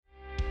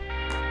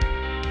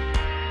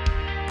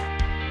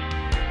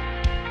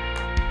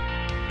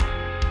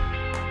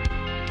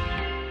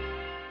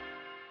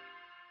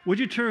Would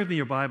you turn with me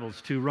your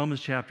Bibles to Romans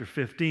chapter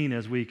 15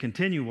 as we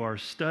continue our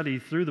study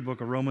through the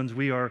book of Romans?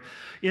 We are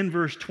in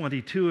verse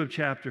 22 of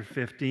chapter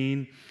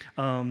 15.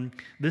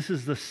 This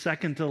is the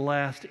second to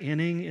last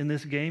inning in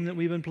this game that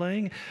we've been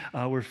playing.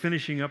 We're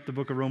finishing up the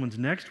book of Romans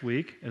next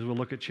week as we'll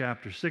look at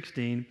chapter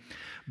 16.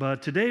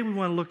 But today we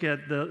want to look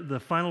at the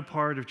final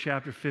part of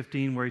chapter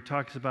 15 where he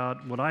talks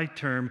about what I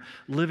term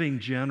living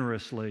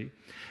generously.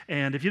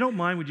 And if you don't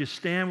mind, would you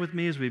stand with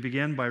me as we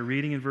begin by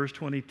reading in verse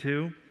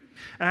 22?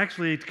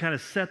 Actually, to kind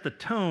of set the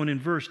tone, in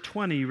verse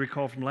 20, you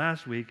recall from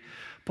last week,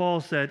 Paul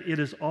said, "It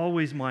is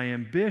always my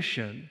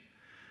ambition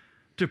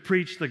to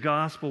preach the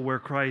gospel where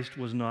Christ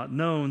was not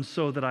known,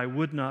 so that I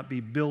would not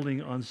be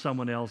building on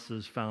someone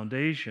else's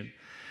foundation."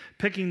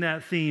 Picking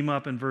that theme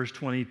up in verse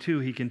 22,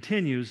 he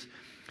continues,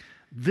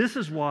 "This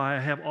is why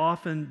I have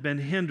often been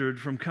hindered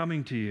from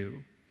coming to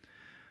you.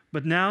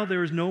 But now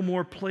there is no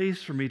more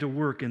place for me to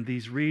work in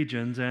these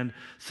regions, and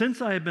since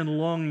I have been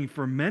longing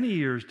for many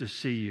years to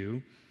see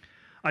you,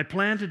 I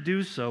plan to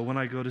do so when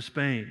I go to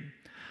Spain.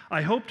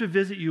 I hope to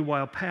visit you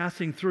while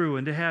passing through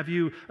and to have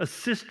you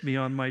assist me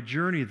on my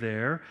journey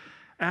there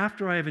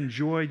after I have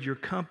enjoyed your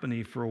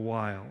company for a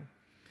while.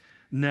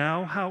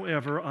 Now,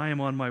 however, I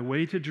am on my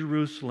way to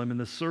Jerusalem in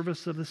the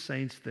service of the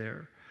saints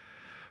there.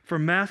 For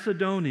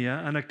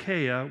Macedonia and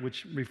Achaia,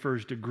 which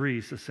refers to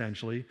Greece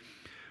essentially,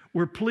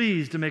 were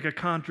pleased to make a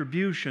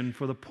contribution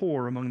for the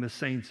poor among the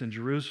saints in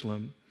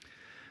Jerusalem.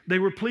 They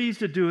were pleased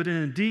to do it,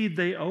 and indeed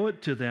they owe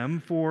it to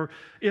them, for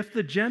if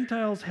the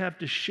Gentiles have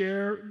to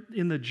share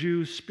in the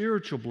Jews'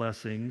 spiritual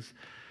blessings,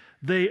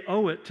 they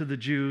owe it to the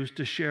Jews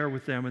to share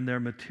with them in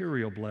their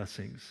material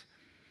blessings.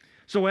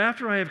 So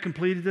after I have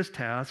completed this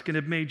task and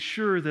have made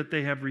sure that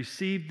they have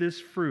received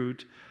this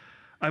fruit,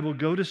 I will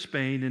go to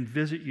Spain and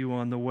visit you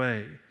on the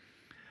way.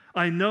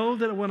 I know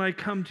that when I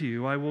come to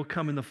you, I will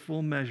come in the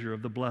full measure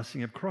of the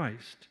blessing of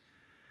Christ.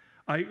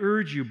 I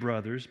urge you,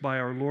 brothers, by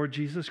our Lord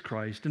Jesus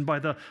Christ and by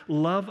the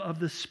love of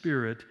the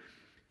Spirit,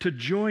 to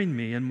join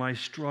me in my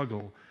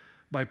struggle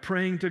by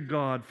praying to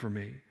God for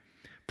me.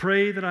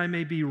 Pray that I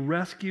may be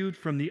rescued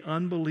from the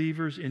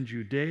unbelievers in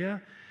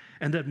Judea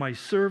and that my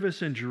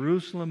service in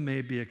Jerusalem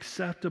may be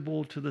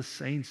acceptable to the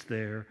saints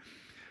there,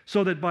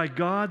 so that by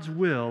God's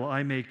will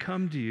I may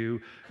come to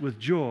you with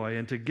joy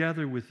and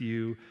together with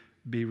you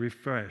be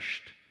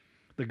refreshed.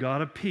 The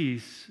God of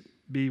peace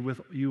be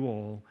with you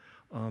all.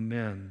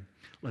 Amen."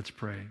 Let's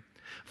pray.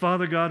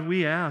 Father God,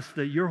 we ask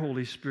that your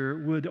Holy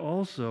Spirit would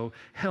also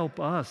help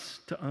us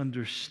to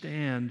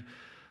understand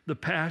the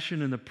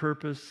passion and the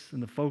purpose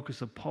and the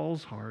focus of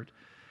Paul's heart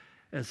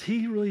as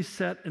he really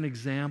set an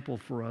example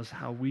for us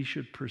how we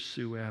should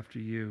pursue after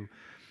you.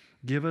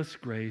 Give us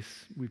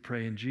grace, we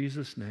pray in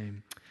Jesus'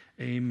 name.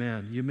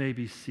 Amen. You may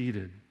be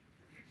seated.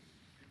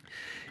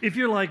 If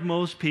you're like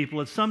most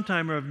people, at some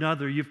time or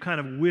another, you've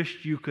kind of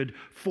wished you could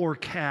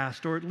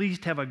forecast or at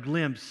least have a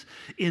glimpse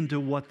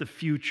into what the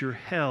future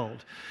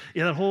held.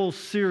 Yeah, that whole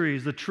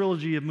series, the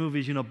trilogy of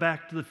movies,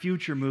 Back to the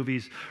Future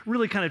movies,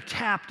 really kind of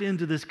tapped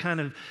into this kind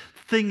of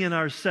thing in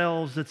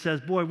ourselves that says,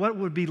 boy, what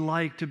would it be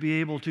like to be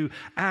able to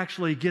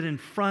actually get in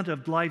front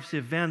of life's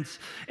events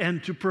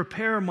and to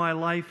prepare my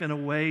life in a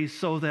way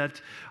so that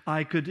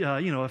I could,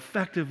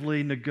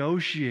 effectively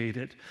negotiate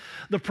it.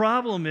 The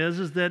problem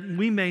is that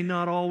we may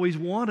not always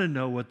want to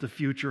know what the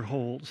future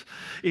holds.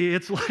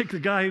 It's like the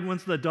guy who went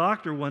to the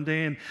doctor one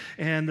day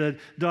and the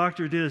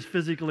doctor did his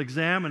physical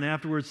exam and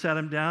afterwards sat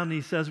him down and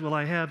he says, well,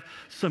 I have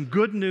some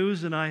good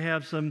news and I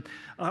have some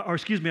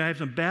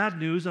bad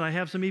news and I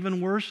have some even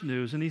worse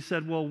news. And he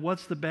said, well,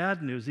 what's the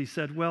bad news? He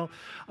said, well,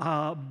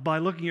 by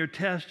looking at your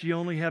test, you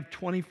only have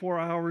 24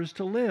 hours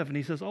to live. And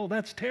he says, oh,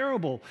 that's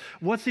terrible.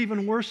 What's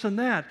even worse than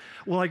that?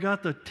 Well, I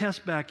got the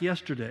test back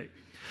yesterday.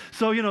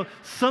 So,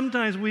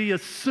 sometimes we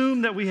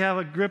assume that we have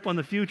a grip on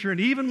the future, and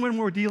even when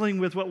we're dealing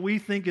with what we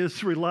think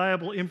is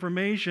reliable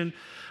information,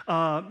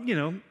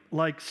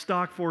 like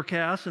stock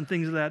forecasts and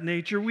things of that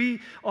nature, we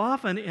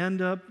often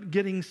end up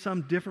getting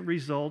some different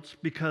results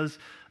because,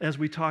 as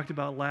we talked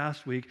about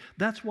last week,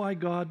 that's why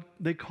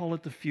they call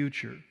it the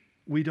future.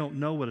 We don't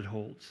know what it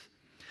holds.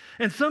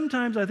 And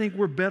sometimes I think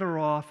we're better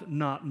off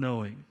not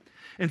knowing.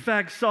 In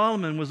fact,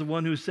 Solomon was the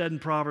one who said in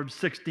Proverbs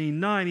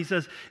 16:9, he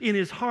says, "In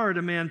his heart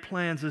a man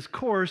plans his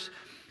course,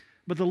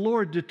 but the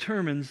Lord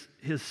determines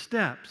his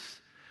steps."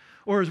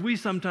 Or as we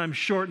sometimes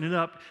shorten it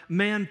up,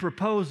 man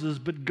proposes,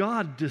 but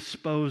God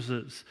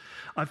disposes.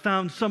 I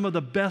found some of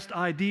the best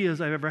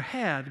ideas I've ever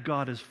had,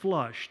 God has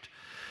flushed.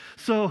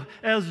 So,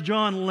 as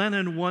John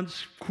Lennon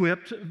once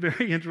quipped,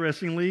 very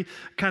interestingly,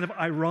 kind of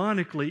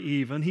ironically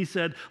even, he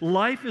said,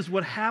 "Life is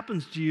what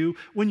happens to you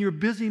when you're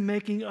busy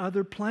making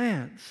other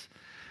plans."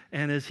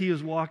 And as he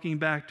was walking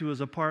back to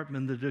his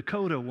apartment in the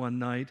Dakota one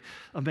night,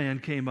 a man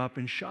came up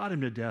and shot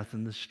him to death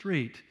in the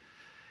street.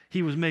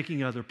 He was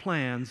making other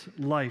plans.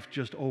 Life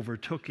just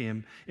overtook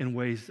him in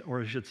ways,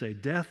 or I should say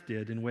death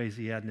did, in ways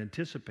he hadn't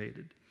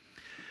anticipated.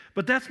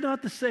 But that's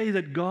not to say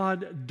that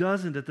God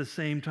doesn't at the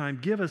same time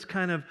give us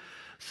kind of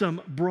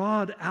some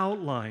broad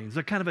outlines,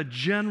 a kind of a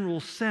general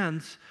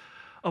sense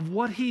of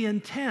what he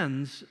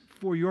intends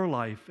for your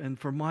life and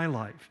for my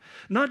life.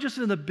 Not just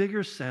in the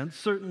bigger sense.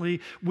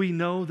 Certainly, we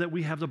know that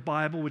we have the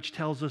Bible, which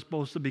tells us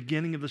both the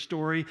beginning of the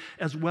story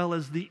as well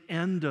as the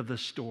end of the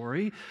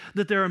story.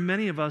 That there are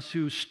many of us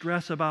who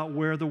stress about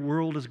where the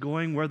world is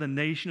going, where the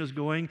nation is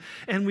going,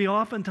 and we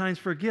oftentimes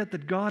forget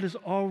that God has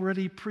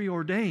already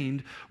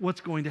preordained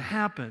what's going to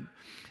happen.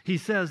 He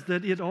says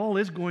that it all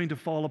is going to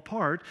fall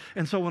apart,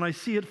 and so when I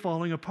see it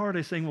falling apart,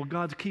 I say, well,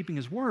 God's keeping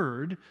His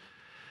word.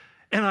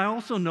 And I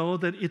also know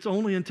that it's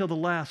only until the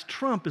last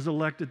Trump is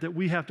elected that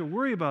we have to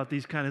worry about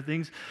these kind of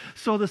things.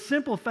 So the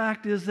simple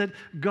fact is that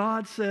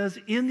God says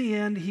in the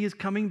end He is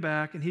coming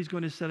back and He's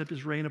going to set up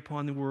His reign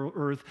upon the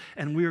earth,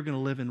 and we are going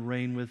to live and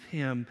reign with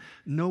Him.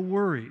 No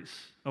worries,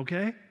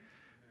 okay?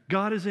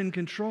 God is in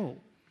control.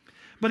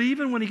 But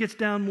even when He gets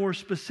down more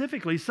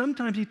specifically,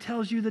 sometimes He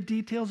tells you the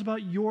details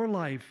about your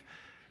life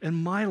and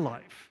my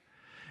life.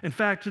 In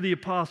fact, to the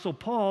Apostle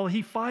Paul,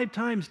 he 5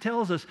 times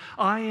tells us,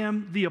 I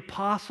am the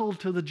apostle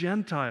to the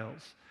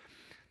Gentiles.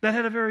 That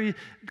had a very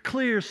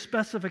clear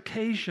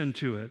specification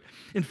to it.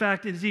 In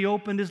fact, as he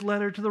opened his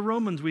letter to the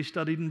Romans, we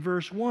studied in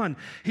verse 1,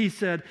 he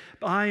said,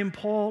 I am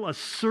Paul, a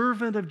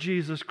servant of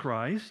Jesus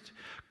Christ,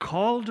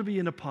 called to be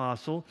an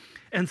apostle,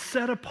 and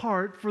set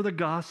apart for the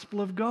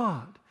gospel of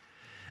God.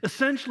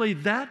 Essentially,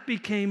 that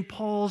became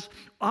Paul's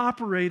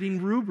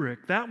operating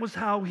rubric. That was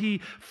how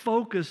he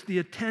focused the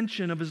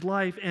attention of his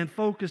life and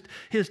focused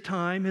his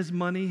time, his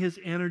money, his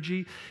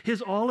energy,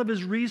 all of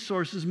his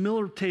resources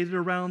militated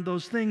around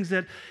those things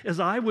that, as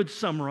I would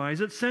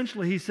summarize it,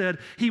 essentially he said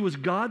he was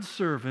God's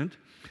servant,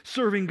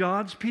 serving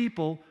God's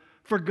people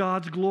for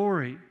God's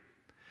glory.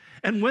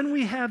 And when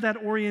we have that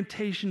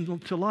orientation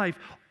to life,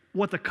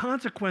 what the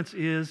consequence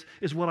is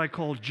what I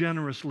call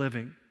generous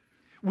living.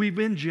 We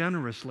win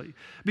generously.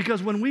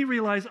 Because when we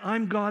realize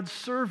I'm God's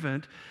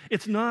servant,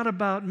 it's not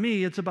about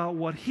me, it's about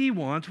what He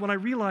wants. When I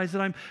realize that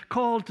I'm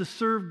called to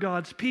serve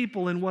God's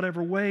people in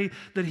whatever way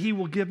that He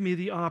will give me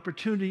the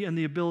opportunity and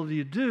the ability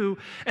to do,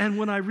 and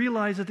when I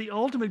realize that the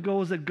ultimate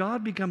goal is that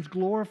God becomes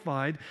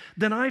glorified,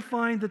 then I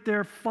find that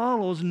there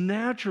follows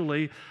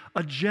naturally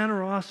a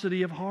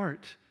generosity of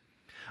heart,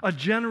 a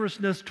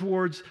generousness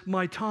towards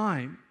my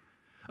time,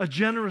 a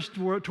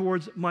generousness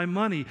towards my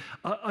money,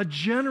 a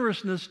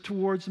generousness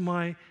towards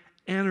my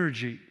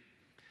energy.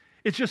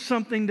 It's just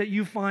something that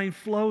you find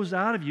flows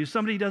out of you.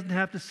 Somebody doesn't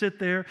have to sit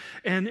there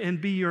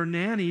and be your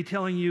nanny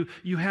telling you,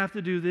 you have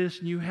to do this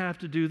and you have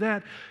to do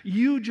that.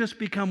 You just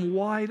become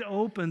wide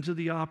open to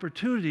the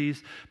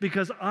opportunities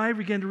because I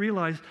begin to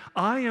realize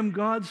I am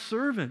God's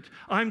servant.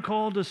 I'm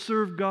called to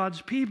serve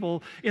God's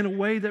people in a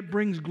way that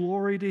brings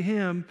glory to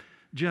Him.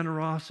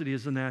 Generosity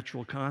is the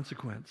natural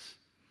consequence.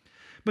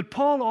 But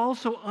Paul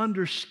also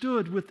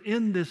understood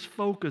within this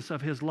focus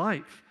of his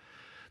life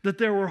that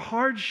there were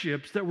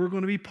hardships that were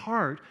going to be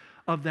part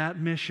of that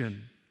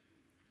mission.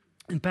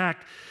 In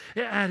fact,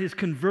 at his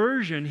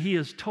conversion, he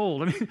is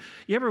told,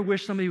 you ever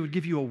wish somebody would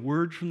give you a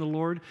word from the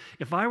Lord?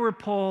 If I were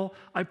Paul,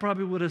 I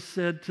probably would have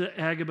said to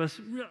Ananias,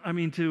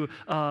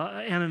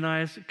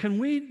 can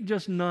we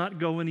just not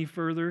go any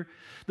further?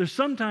 There's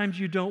sometimes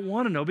you don't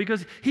want to know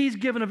because he's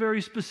given a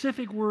very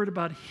specific word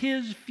about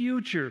his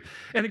future.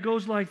 And it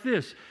goes like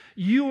this,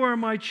 you are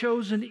my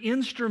chosen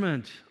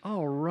instrument.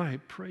 All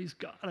right, praise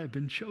God, I've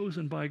been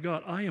chosen by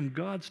God. I am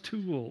God's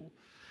tool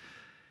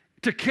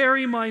to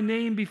carry my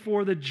name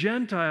before the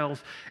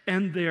Gentiles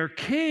and their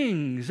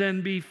kings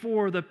and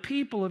before the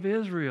people of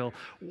Israel.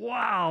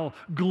 Wow,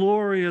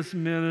 glorious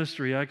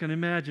ministry. I can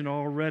imagine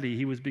already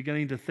he was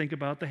beginning to think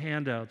about the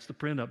handouts, the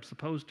print-ups, the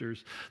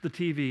posters, the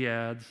TV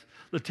ads,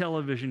 the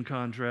television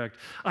contract.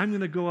 I'm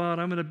going to go out,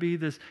 I'm going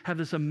to have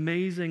this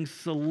amazing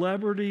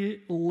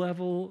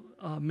celebrity-level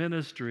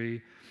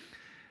ministry.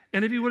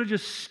 And if he would have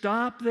just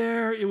stopped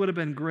there, it would have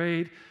been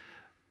great.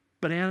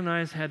 But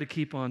Ananias had to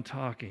keep on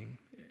talking.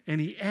 And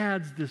he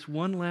adds this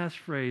one last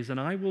phrase, and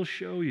I will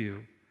show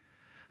you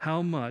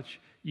how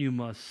much you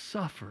must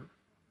suffer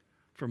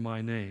for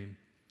my name.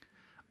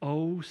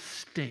 Oh,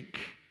 stink.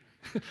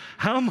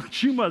 How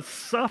much you must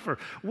suffer.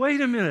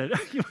 Wait a minute.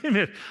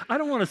 I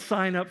don't want to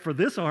sign up for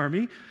this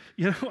army.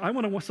 I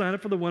want to sign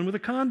up for the one with the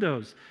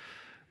condos.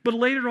 But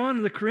later on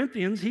in the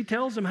Corinthians, he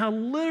tells them how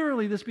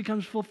literally this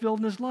becomes fulfilled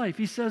in his life.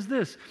 He says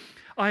this,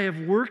 I have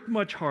worked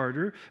much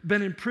harder,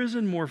 been in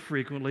prison more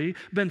frequently,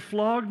 been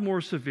flogged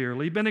more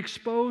severely, been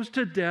exposed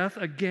to death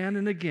again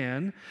and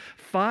again.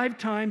 5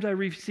 times I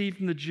received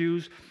from the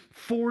Jews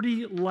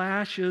 40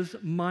 lashes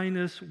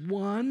minus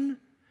 1.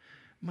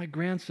 My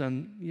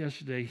grandson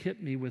yesterday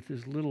hit me with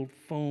his little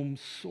foam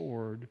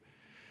sword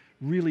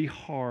really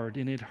hard,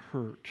 and it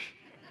hurt.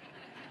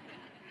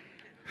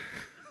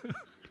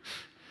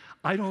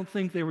 I don't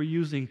think they were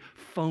using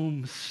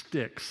foam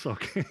sticks,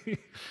 okay?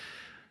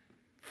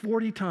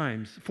 40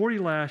 times, 40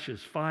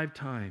 lashes, 5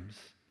 times.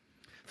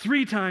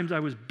 3 times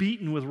I was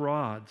beaten with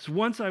rods.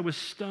 Once I was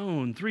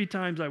stoned. 3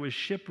 times I was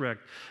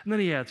shipwrecked. And then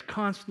he adds,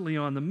 constantly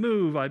on the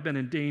move. I've been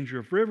in danger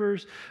of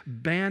rivers,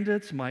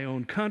 bandits, my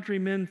own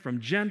countrymen,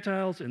 from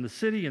Gentiles, in the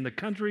city, in the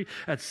country,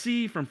 at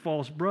sea, from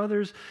false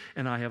brothers.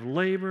 And I have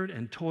labored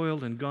and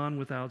toiled and gone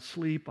without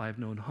sleep. I have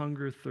known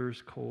hunger,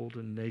 thirst, cold,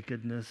 and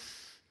nakedness.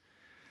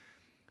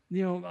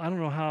 You know, I don't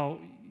know how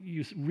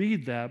you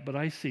read that, but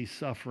I see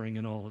suffering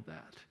in all of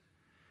that.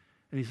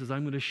 And he says,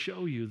 I'm going to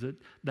show you that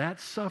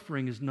that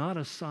suffering is not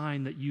a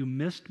sign that you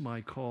missed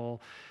my call.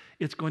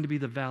 It's going to be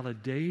the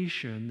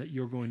validation that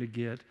you're going to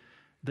get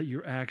that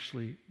you're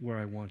actually where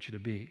I want you to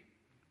be.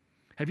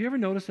 Have you ever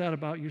noticed that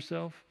about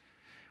yourself?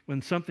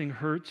 When something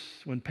hurts,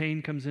 when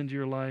pain comes into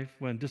your life,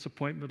 when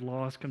disappointment,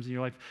 loss comes in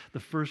your life, the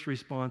first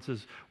response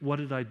is, what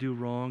did I do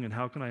wrong and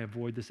how can I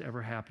avoid this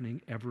ever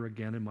happening ever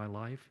again in my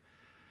life?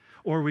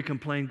 Or we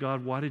complain,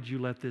 God, why did you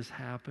let this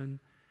happen?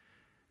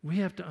 We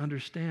have to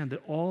understand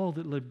that all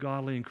that live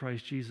godly in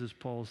Christ Jesus,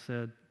 Paul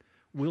said,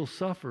 will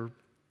suffer,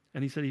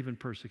 and he said even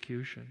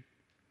persecution.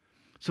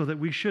 So that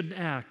we shouldn't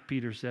act,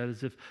 Peter said,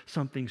 as if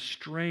something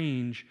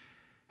strange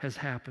has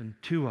happened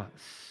to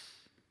us.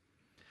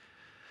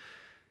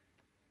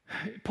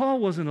 Paul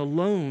wasn't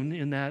alone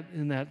in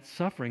that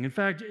suffering. In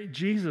fact,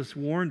 Jesus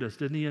warned us,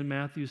 didn't he, in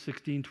Matthew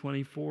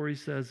 16:24? He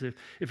says,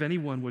 if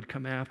anyone would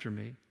come after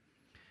me,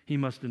 he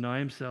must deny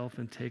himself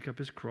and take up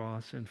his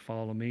cross and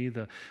follow me.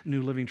 The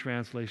New Living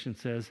Translation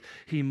says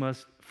he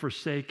must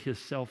forsake his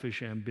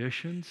selfish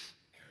ambitions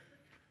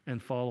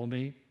and follow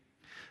me.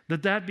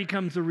 That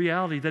becomes a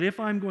reality, that if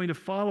I'm going to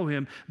follow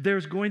him,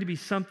 there's going to be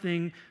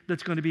something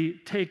that's going to be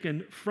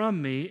taken from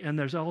me, and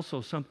there's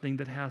also something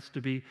that has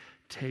to be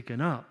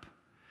taken up.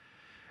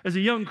 As a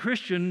young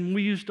Christian,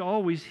 we used to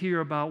always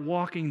hear about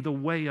walking the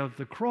way of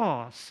the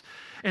cross.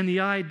 And the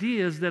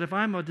idea is that if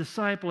I'm a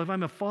disciple, if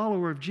I'm a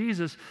follower of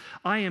Jesus,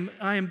 I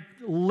am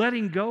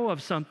letting go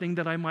of something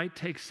that I might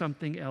take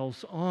something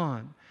else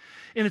on.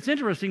 And it's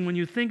interesting when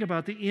you think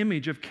about the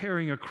image of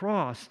carrying a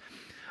cross.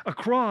 A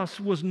cross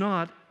was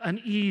not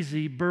an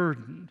easy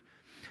burden.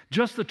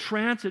 Just the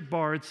transit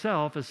bar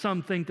itself, as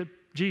some think that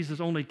Jesus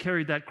only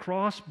carried that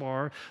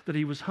crossbar that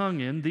he was hung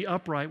in. The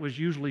upright was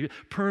usually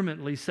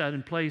permanently set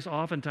in place.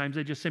 Oftentimes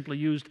they just simply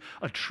used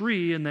a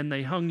tree and then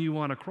they hung you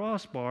on a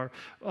crossbar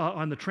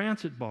on the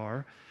transit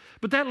bar.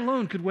 But that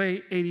alone could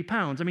weigh 80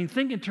 pounds. I mean,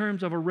 think in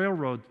terms of a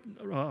railroad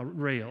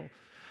rail.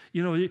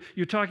 You know,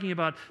 you're talking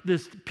about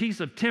this piece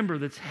of timber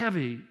that's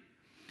heavy.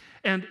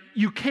 And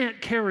you can't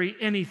carry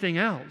anything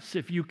else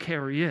if you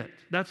carry it.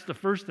 That's the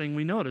first thing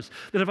we notice.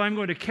 That if I'm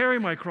going to carry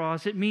my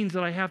cross, it means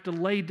that I have to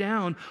lay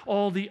down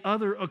all the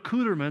other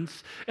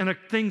accoutrements and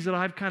things that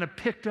I've kind of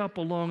picked up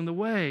along the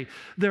way.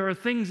 There are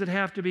things that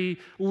have to be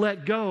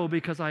let go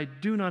because I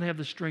do not have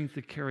the strength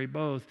to carry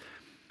both.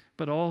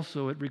 But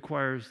also it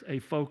requires a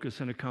focus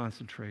and a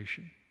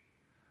concentration.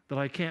 That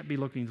I can't be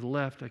looking to the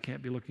left, I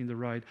can't be looking to the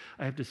right.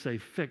 I have to stay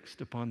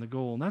fixed upon the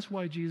goal. And that's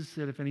why Jesus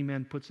said, if any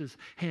man puts his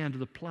hand to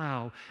the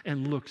plow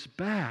and looks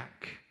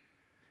back,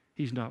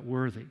 he's not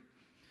worthy.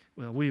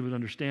 Well, we would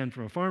understand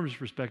from a farmer's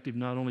perspective,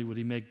 not only would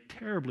he make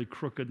terribly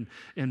crooked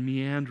and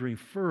meandering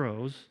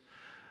furrows,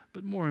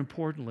 but more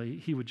importantly,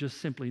 he would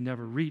just simply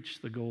never reach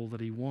the goal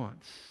that he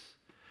wants.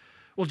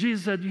 Well,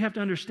 Jesus said, you have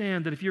to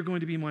understand that if you're going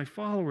to be my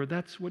follower,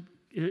 that's what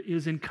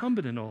is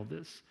incumbent in all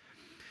this.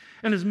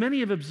 And as many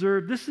have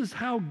observed, this is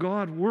how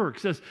God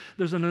works.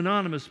 There's an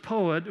anonymous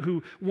poet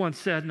who once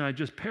said, and I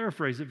just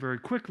paraphrase it very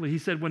quickly, he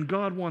said, when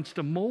God wants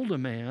to mold a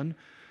man,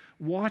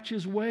 watch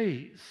his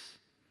ways,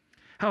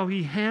 how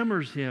he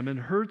hammers him and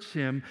hurts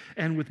him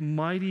and with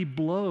mighty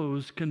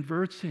blows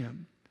converts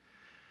him.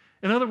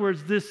 In other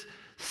words, this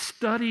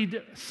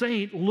studied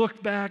saint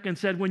looked back and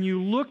said, when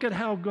you look at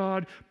how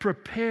God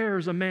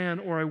prepares a man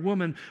or a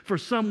woman for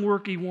some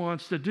work he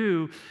wants to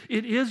do,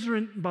 it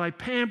isn't by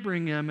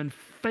pampering them and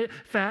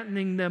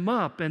fattening them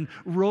up and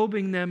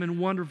robing them in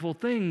wonderful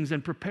things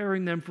and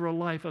preparing them for a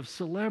life of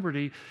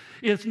celebrity.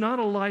 It's not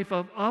a life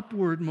of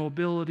upward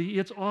mobility.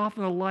 It's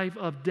often a life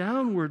of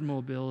downward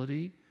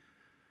mobility.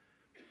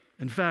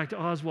 In fact,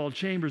 Oswald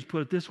Chambers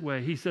put it this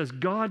way. He says,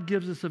 God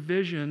gives us a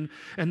vision,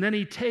 and then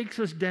he takes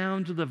us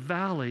down to the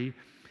valley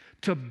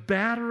to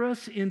batter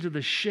us into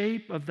the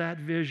shape of that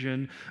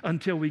vision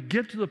until we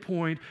get to the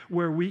point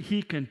where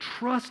he can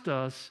trust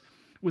us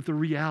with the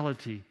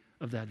reality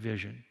of that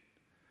vision.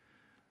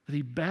 That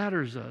he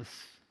batters us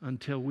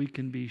until we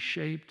can be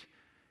shaped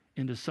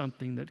into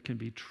something that can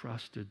be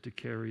trusted to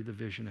carry the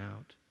vision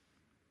out.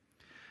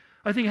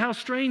 I think how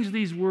strange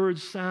these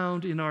words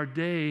sound in our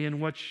day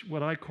in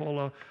what I call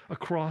a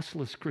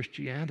crossless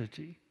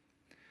Christianity.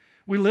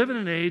 We live in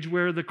an age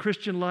where the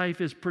Christian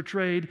life is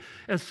portrayed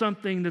as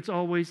something that's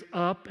always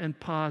up and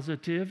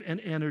positive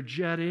and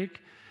energetic.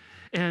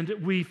 And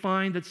we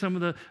find that some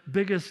of the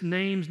biggest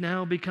names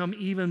now become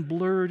even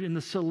blurred in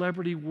the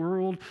celebrity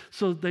world,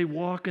 so they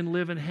walk and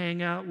live and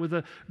hang out with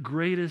the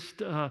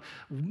greatest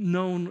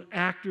known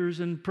actors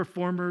and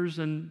performers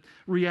and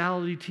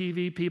reality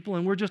TV people.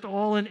 And we're just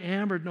all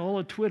enamored and all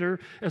of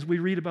Twitter as we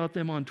read about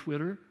them on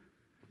Twitter.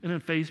 and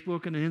on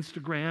Facebook and on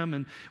Instagram,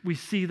 and we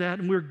see that,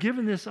 and we're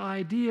given this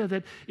idea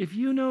that if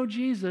you know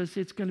Jesus,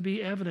 it's going to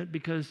be evident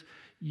because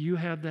you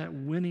have that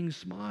winning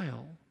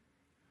smile.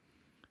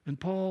 And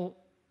Paul,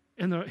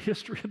 in the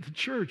history of the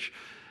church,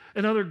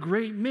 and other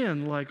great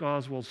men like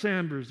Oswald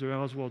Sanders or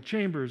Oswald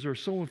Chambers or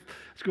so on,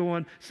 let's go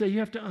on, say you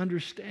have to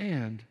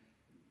understand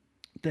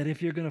that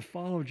if you're going to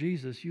follow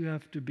Jesus, you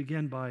have to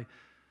begin by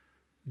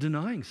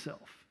denying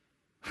self.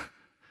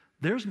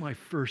 There's my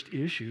first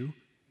issue.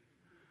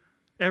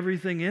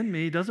 Everything in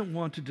me doesn't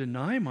want to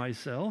deny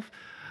myself.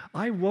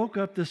 I woke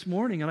up this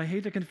morning, and I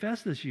hate to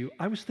confess this to you,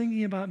 I was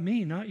thinking about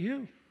me, not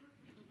you.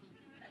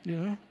 You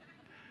know?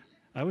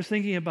 I was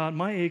thinking about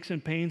my aches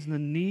and pains and the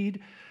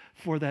need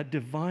for that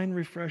divine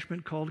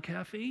refreshment called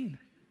caffeine.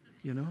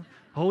 You know,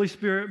 Holy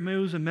Spirit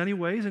moves in many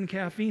ways, and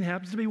caffeine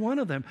happens to be one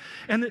of them.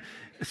 And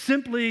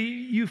simply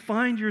you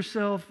find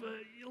yourself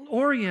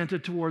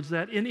oriented towards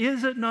that. And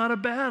is it not a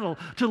battle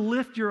to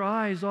lift your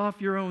eyes off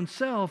your own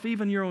self,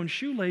 even your own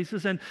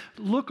shoelaces, and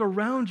look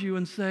around you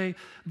and say,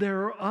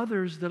 there are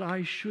others that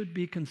I should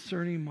be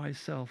concerning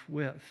myself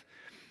with?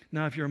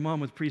 Now, if you're a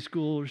mom with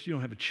preschoolers, you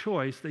don't have a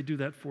choice. They do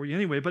that for you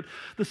anyway. But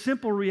the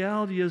simple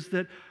reality is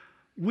that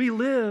we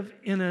live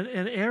in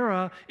an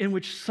era in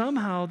which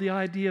somehow the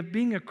idea of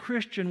being a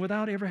Christian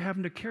without ever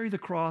having to carry the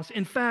cross,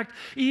 in fact,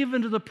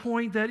 even to the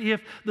point that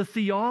if the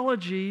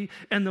theology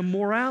and the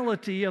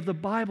morality of the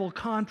Bible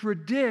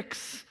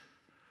contradicts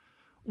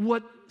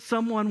what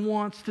someone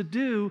wants to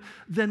do,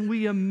 then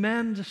we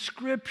amend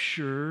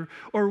Scripture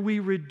or we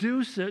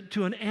reduce it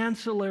to an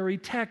ancillary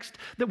text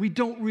that we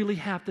don't really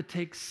have to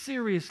take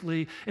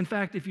seriously. In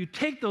fact, if you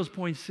take those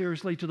points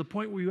seriously to the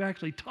point where you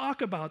actually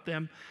talk about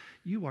them,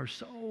 you are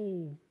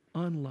so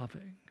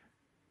unloving.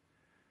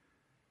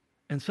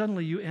 And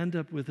suddenly you end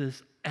up with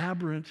this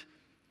aberrant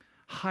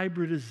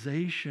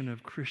hybridization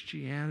of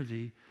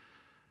Christianity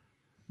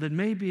that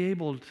may be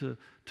able to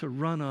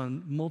run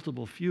on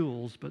multiple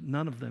fuels, but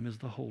none of them is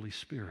the Holy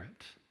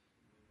Spirit.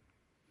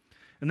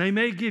 And they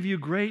may give you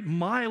great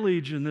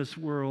mileage in this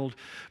world,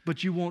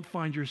 but you won't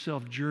find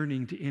yourself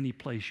journeying to any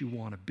place you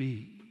want to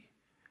be.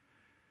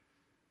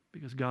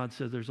 Because God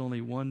said there's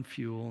only one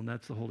fuel, and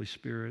that's the Holy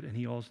Spirit. And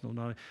he also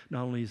not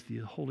only is the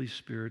Holy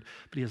Spirit,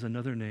 but he has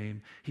another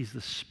name. He's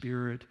the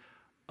Spirit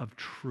of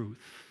truth.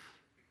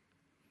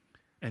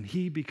 And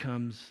he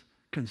becomes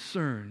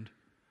concerned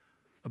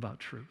about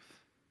truth.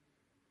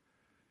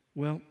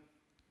 Well,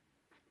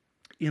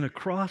 in a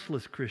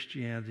crossless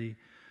Christianity,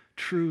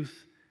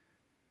 truth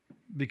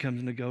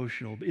becomes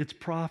negotiable. Its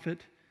prophet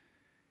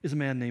is a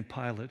man named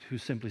Pilate who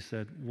simply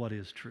said, "What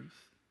is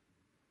truth?"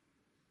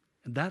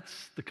 And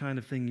that's the kind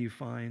of thing you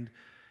find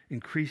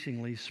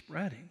increasingly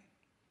spreading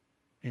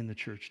in the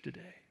church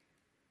today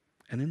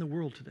and in the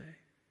world today.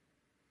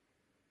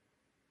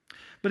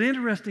 But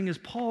interesting, as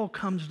Paul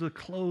comes to the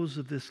close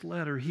of this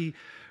letter, he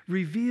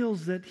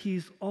reveals that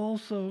he's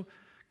also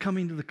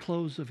coming to the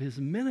close of his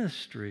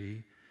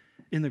ministry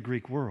in the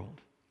Greek world.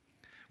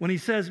 When he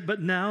says,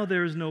 "But now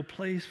there is no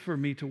place for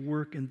me to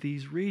work in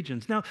these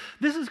regions." Now,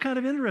 this is kind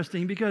of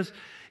interesting because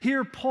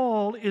here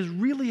Paul is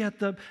really at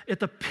the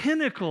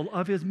pinnacle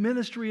of his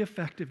ministry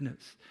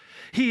effectiveness.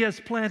 He has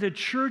planted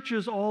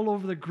churches all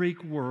over the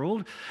Greek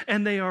world,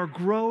 and they are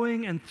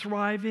growing and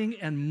thriving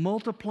and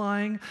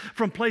multiplying.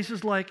 From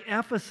places like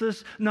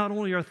Ephesus, not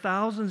only are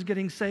thousands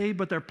getting saved,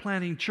 but they're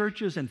planting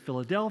churches in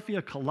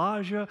Philadelphia,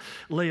 Colossae,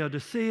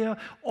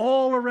 Laodicea.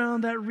 All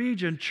around that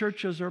region,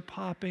 churches are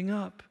popping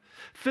up.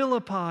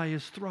 Philippi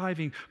is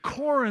thriving.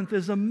 Corinth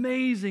is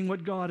amazing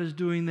what God is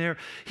doing there.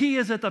 He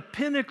is at the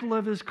pinnacle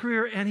of his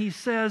career, and he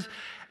says,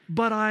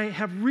 "But I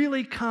have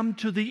really come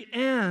to the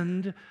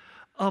end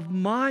of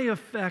my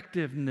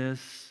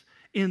effectiveness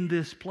in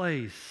this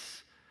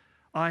place.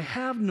 I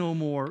have no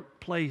more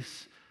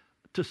place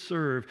to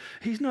serve."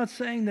 He's not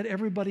saying that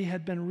everybody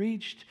had been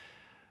reached,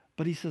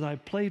 but he says,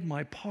 "I've played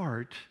my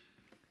part,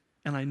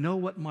 and I know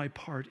what my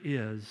part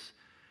is,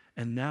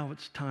 and now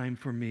it's time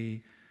for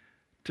me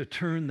to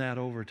turn that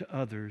over to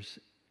others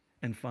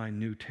and find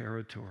new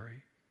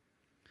territory."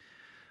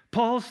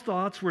 Paul's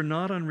thoughts were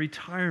not on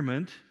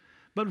retirement,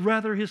 but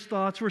rather his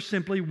thoughts were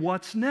simply,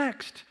 what's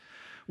next?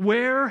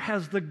 Where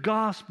has the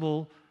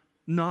gospel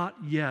not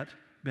yet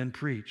been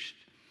preached?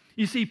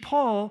 You see,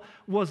 Paul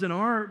was, in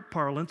our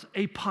parlance,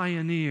 a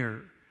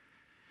pioneer.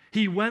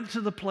 He went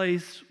to the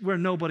place where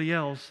nobody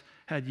else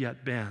had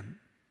yet been.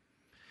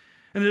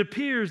 And it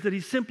appears that he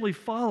simply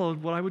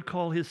followed what I would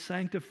call his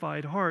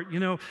sanctified heart. You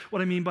know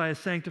what I mean by a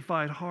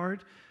sanctified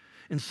heart?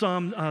 In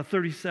Psalm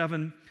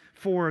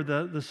 37:4,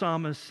 the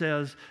psalmist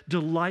says,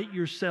 "Delight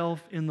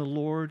yourself in the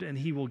Lord, and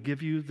he will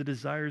give you the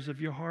desires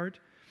of your heart."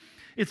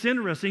 It's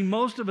interesting.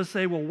 Most of us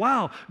say, "Well,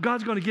 wow,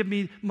 God's going to give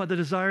me the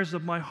desires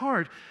of my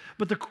heart."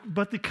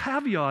 But the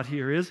caveat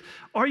here is,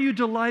 are you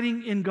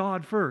delighting in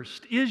God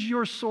first? Is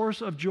your source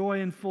of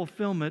joy and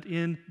fulfillment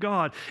in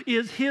God?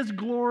 Is his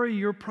glory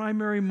your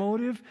primary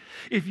motive?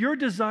 If your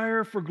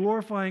desire for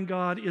glorifying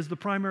God is the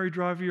primary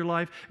drive of your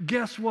life,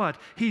 guess what?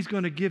 He's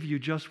going to give you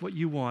just what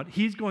you want.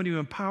 He's going to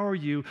empower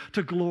you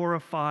to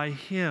glorify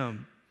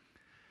him.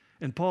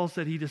 And Paul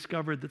said he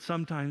discovered that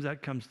sometimes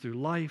that comes through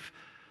life,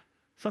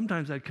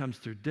 sometimes that comes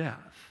through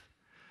death.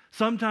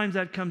 Sometimes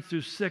that comes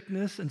through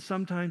sickness, and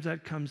sometimes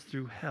that comes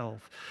through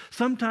health.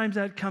 Sometimes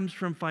that comes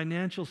from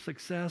financial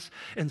success,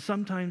 and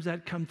sometimes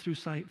that comes through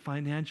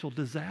financial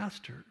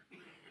disaster.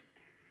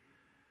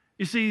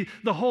 You see,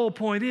 the whole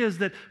point is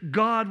that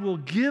God will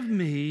give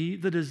me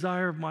the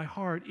desire of my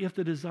heart if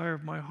the desire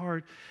of my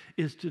heart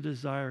is to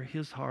desire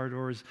His heart,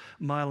 or as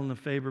Mylon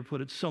Lefebvre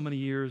put it so many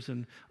years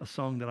in a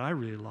song that I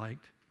really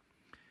liked.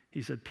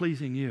 He said,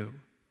 pleasing you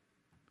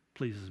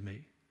pleases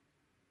me.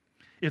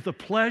 If the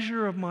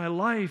pleasure of my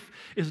life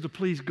is to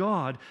please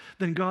God,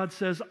 then God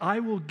says,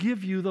 I will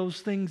give you those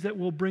things that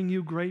will bring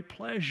you great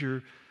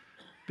pleasure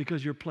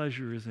because your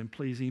pleasure is in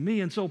pleasing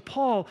me. And so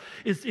Paul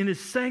is in his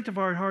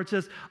sanctified heart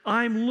says,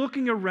 I'm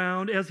looking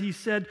around, as he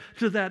said,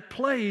 to that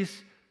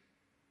place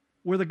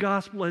where the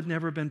gospel had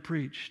never been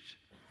preached,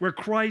 where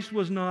Christ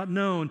was not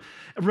known,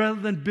 rather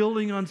than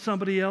building on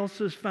somebody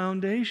else's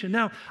foundation.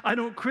 Now, I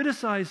don't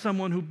criticize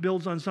someone who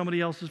builds on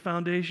somebody else's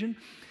foundation,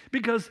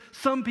 because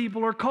some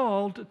people are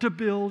called to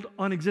build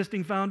on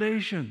existing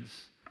foundations.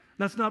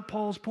 That's not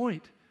Paul's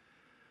point.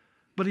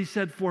 But he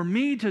said, for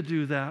me to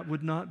do that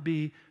would not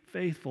be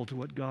faithful to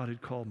what God had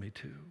called me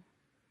to.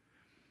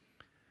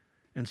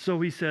 And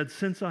so he said,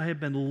 since I have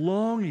been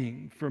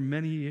longing for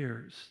many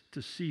years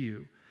to see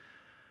you,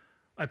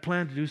 I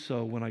plan to do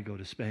so when I go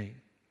to Spain.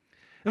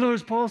 In other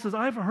words, Paul says,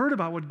 I've heard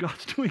about what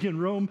God's doing in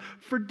Rome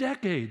for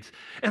decades,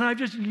 and I've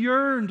just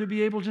yearned to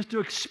be able just to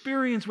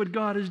experience what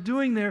God is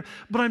doing there,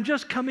 but I'm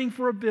just coming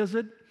for a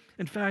visit.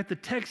 In fact, the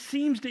text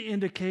seems to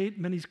indicate,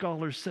 many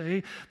scholars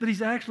say, that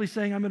he's actually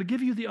saying, I'm going to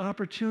give you the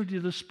opportunity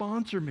to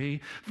sponsor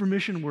me for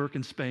mission work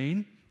in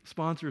Spain.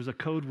 Sponsor is a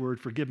code word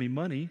for give me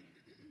money.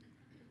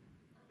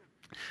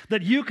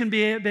 That you can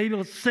be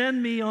able to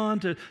send me on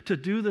to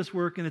do this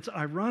work. And it's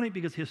ironic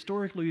because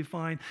historically we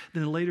find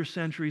that in later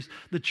centuries,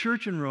 the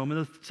church in Rome in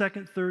the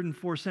 2nd, 3rd, and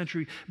 4th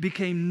century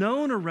became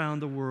known around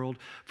the world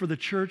for the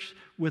church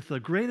with the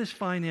greatest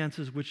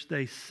finances, which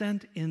they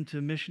sent into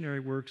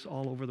missionary works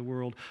all over the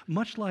world,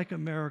 much like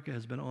America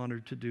has been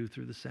honored to do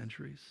through the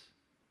centuries.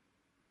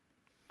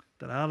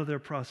 That out of their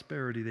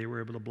prosperity, they were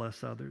able to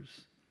bless others.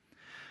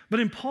 But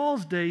in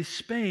Paul's day,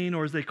 Spain,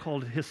 or as they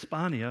called it,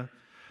 Hispania,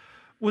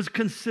 was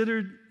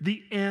considered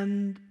the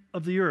end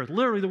of the earth.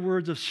 Literally the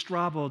words of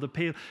Strabo,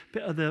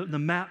 the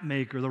map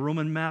maker, the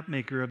Roman map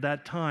maker of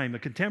that time, a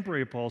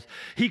contemporary of Paul's,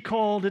 he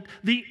called it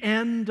the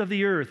end of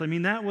the earth. I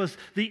mean, that was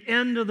the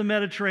end of the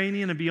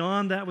Mediterranean, and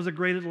beyond that was a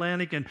great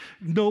Atlantic, and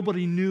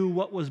nobody knew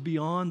what was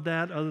beyond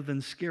that other than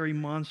scary,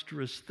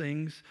 monstrous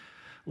things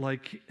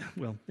like,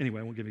 well, anyway,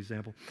 I won't give an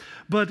example.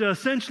 But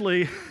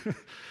essentially,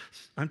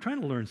 I'm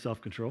trying to learn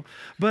self-control,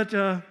 But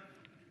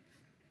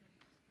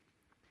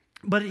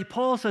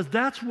Paul says,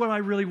 that's what I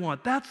really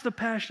want. That's the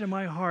passion of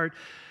my heart.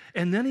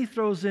 And then he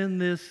throws in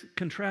this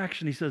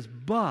contraction. He says,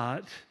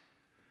 but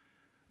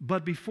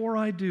before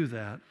I do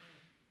that,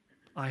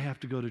 I have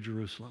to go to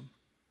Jerusalem.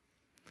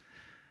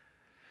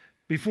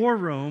 Before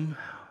Rome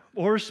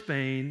or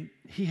Spain,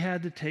 he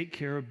had to take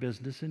care of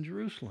business in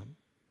Jerusalem.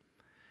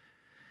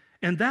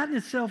 And that in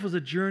itself was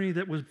a journey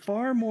that was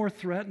far more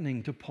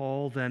threatening to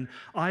Paul than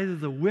either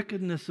the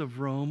wickedness of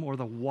Rome or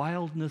the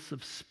wildness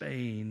of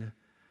Spain.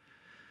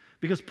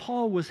 Because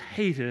Paul was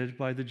hated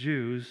by the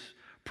Jews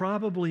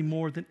probably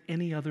more than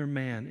any other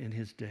man in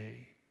his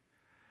day.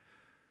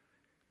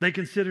 They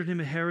considered him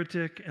a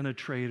heretic and a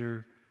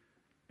traitor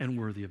and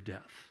worthy of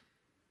death.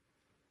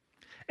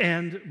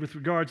 And with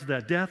regards to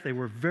that death, they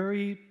were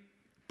very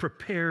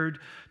prepared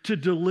to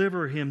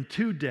deliver him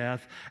to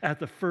death at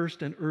the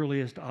first and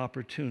earliest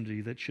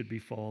opportunity that should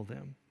befall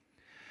them.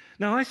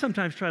 Now, I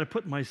sometimes try to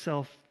put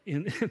myself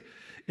in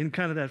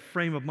kind of that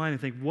frame of mind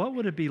and think, what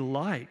would it be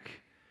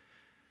like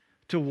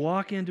to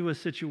walk into a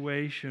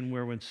situation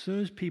where as soon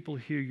as people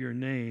hear your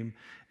name,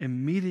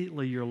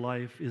 immediately your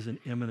life is in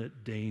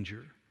imminent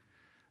danger?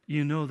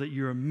 You know that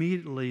you're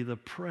immediately the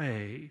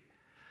prey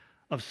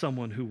of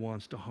someone who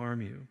wants to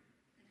harm you.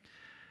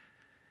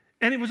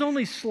 And it was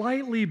only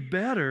slightly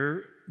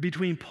better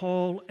between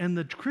Paul and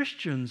the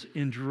Christians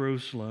in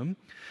Jerusalem,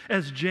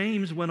 as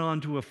James went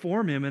on to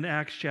inform him in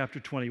Acts chapter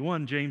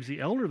 21. James,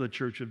 the elder of the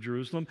church of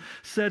Jerusalem,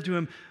 said to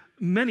him,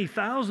 many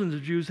thousands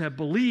of Jews have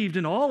believed,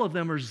 and all of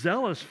them are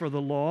zealous for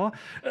the law.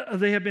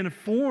 They have been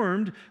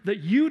informed that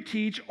you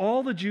teach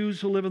all the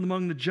Jews who live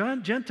among the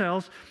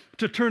Gentiles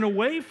to turn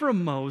away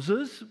from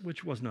Moses,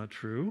 which was not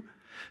true,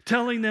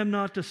 telling them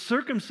not to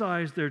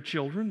circumcise their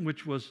children,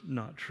 which was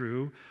not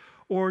true,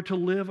 or to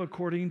live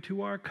according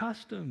to our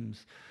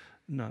customs.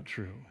 Not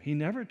true. He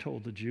never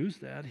told the Jews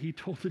that. He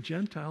told the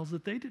Gentiles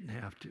that they didn't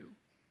have to.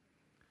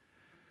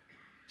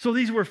 So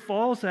these were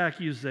false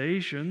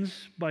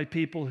accusations by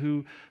people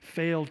who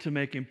failed to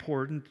make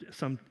important,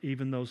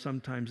 even though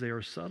sometimes they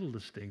are subtle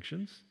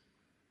distinctions.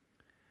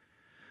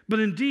 But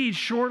indeed,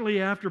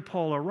 shortly after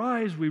Paul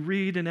arrives, we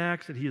read in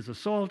Acts that he is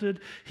assaulted,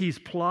 he's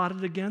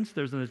plotted against,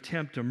 there's an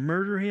attempt to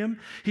murder him,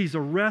 he's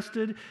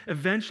arrested,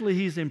 eventually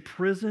he's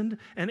imprisoned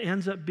and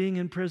ends up being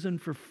in prison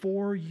for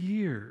 4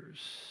 years.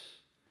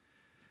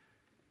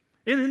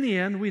 And in the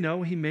end, we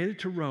know he made it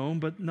to Rome,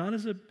 but not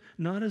as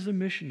a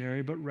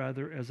missionary, but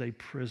rather as a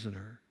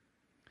prisoner.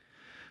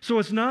 So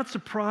it's not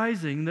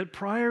surprising that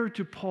prior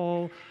to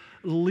Paul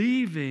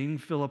leaving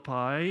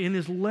Philippi, in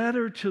his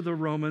letter to the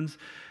Romans,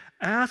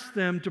 asked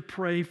them to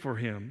pray for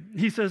him.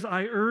 He says,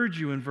 I urge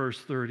you in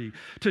verse 30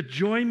 to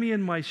join me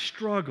in my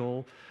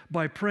struggle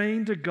by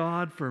praying to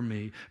God for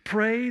me.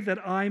 Pray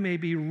that I may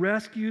be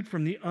rescued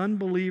from the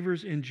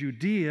unbelievers in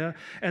Judea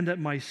and that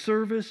my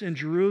service in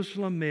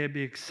Jerusalem may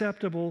be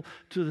acceptable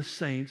to the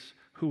saints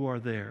who are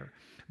there.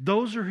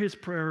 Those are his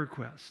prayer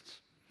requests.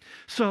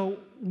 So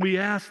we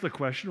ask the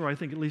question, or I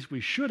think at least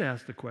we should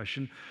ask the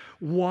question,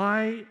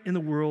 why in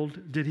the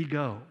world did he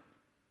go?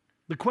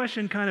 The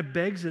question kind of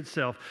begs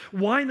itself.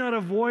 Why not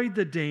avoid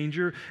the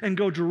danger and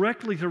go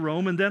directly to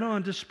Rome and then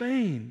on to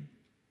Spain?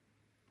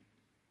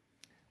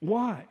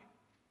 Why?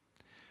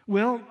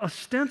 Well,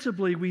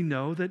 ostensibly we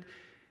know that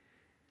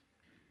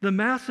the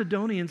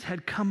Macedonians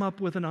had come up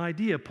with an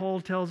idea.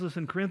 Paul tells us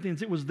in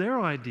Corinthians it was their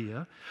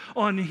idea.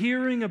 On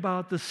hearing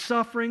about the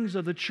sufferings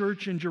of the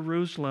church in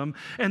Jerusalem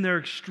and their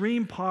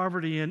extreme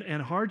poverty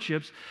and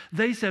hardships,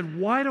 they said,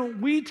 why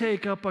don't we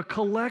take up a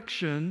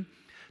collection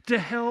to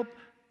help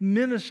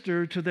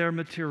minister to their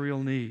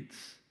material needs?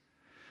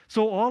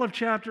 So all of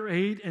chapter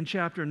 8 and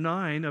chapter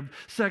 9 of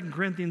 2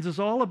 Corinthians is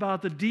all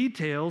about the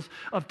details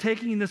of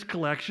taking this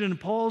collection. And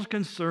Paul's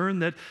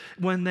concerned that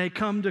when they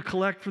come to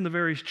collect from the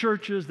various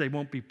churches, they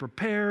won't be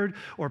prepared,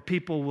 or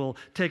people will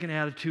take an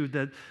attitude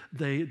that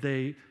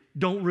they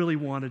don't really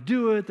want to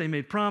do it. They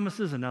made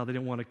promises and now they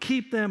don't want to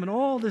keep them, and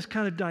all this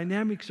kind of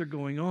dynamics are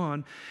going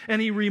on.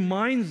 And he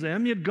reminds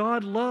them, yet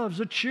God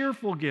loves a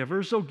cheerful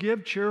giver, so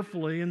give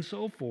cheerfully and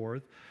so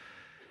forth.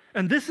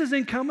 And this is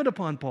incumbent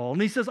upon Paul.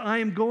 And he says, I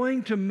am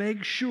going to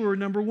make sure,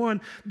 number one,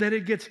 that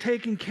it gets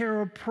taken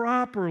care of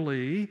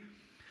properly,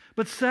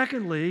 but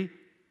secondly,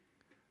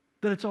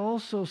 that it's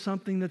also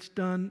something that's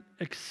done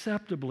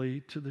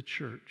acceptably to the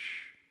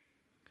church.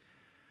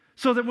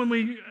 So that when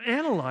we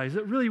analyze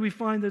it, really we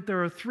find that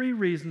there are three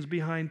reasons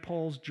behind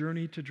Paul's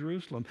journey to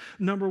Jerusalem.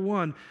 Number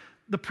one,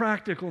 the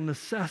practical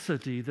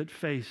necessity that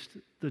faced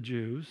the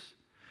Jews.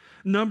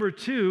 Number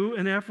two,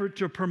 an effort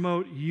to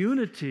promote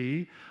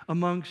unity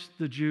amongst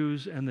the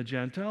Jews and the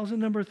Gentiles.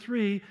 And number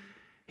three,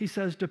 he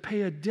says to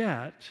pay a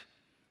debt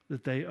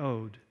that they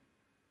owed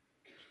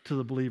to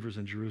the believers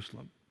in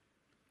Jerusalem.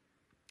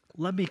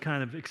 Let me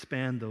kind of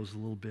expand those a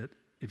little bit,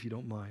 if you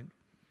don't mind.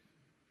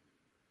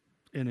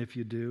 And if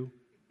you do.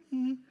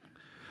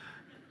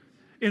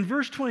 In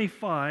verse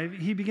 25,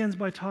 he begins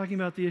by talking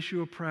about the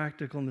issue of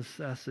practical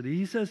necessity.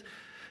 He says,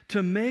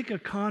 to make a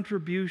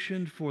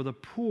contribution for the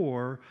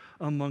poor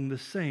among the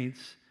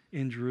saints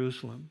in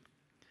Jerusalem.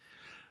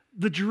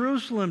 The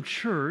Jerusalem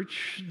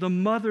church, the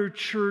mother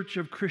church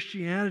of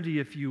Christianity,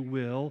 if you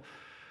will,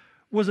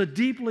 was a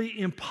deeply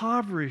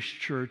impoverished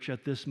church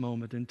at this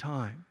moment in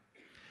time.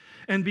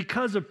 And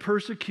because of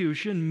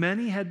persecution,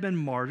 many had been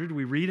martyred.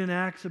 We read in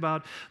Acts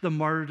about the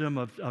martyrdom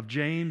of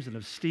James and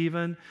of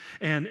Stephen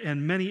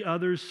and many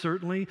others,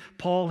 certainly.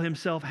 Paul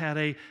himself had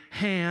a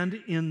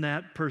hand in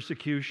that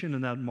persecution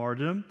and that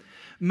martyrdom.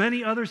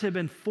 Many others had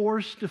been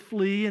forced to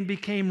flee and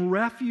became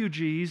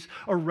refugees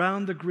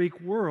around the Greek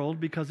world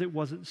because it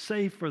wasn't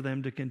safe for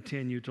them to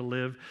continue to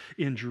live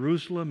in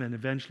Jerusalem and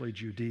eventually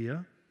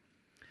Judea.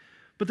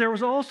 But there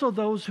was also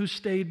those who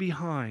stayed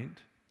behind.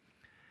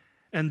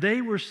 And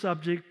they were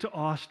subject to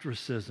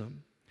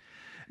ostracism.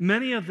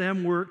 Many of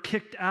them were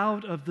kicked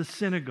out of the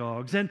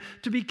synagogues. And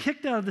to be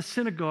kicked out of the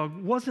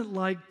synagogue wasn't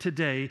like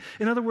today.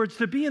 In other words,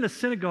 to be in a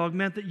synagogue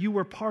meant that you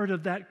were part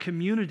of that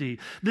community.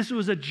 This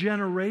was a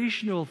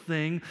generational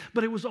thing,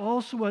 but it was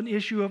also an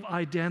issue of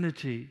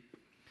identity.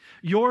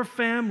 Your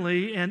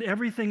family and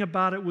everything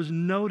about it was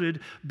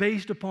noted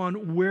based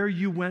upon where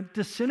you went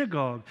to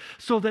synagogue.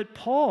 So that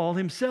Paul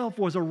himself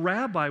was a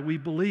rabbi, we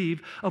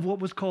believe, of what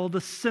was called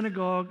the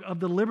synagogue of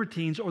the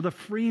Libertines or the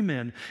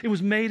freemen. It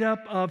was made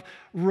up of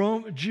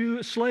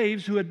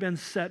slaves who had been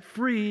set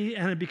free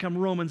and had become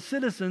Roman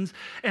citizens,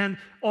 and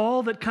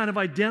all that kind of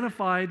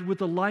identified with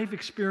the life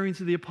experience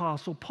of the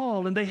Apostle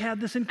Paul, and they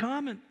had this in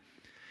common.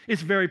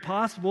 It's very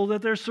possible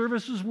that their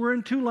services were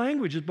in two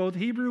languages, both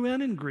Hebrew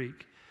and in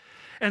Greek.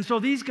 And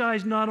so these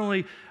guys not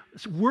only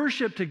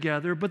worshiped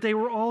together, but they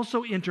were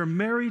also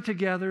intermarried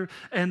together,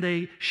 and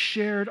they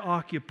shared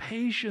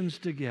occupations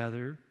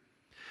together,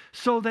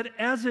 so that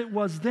as it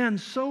was then,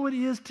 so it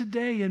is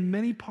today in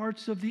many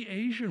parts of the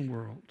Asian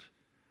world.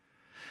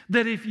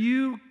 That if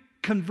you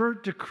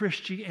convert to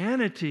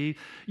Christianity,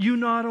 you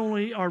not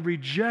only are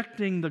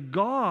rejecting the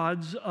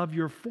gods of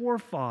your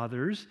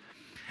forefathers,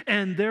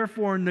 and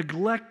therefore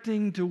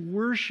neglecting to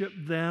worship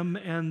them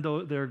and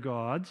their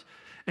gods,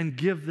 and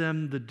give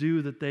them the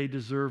due that they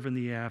deserve in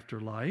the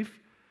afterlife.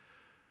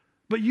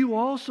 But you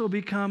also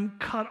become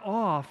cut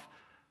off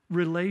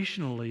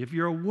relationally. If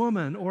you're a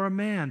woman or a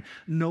man,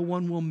 no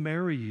one will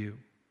marry you.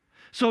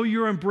 So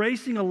you're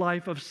embracing a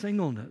life of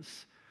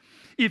singleness.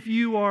 If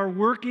you are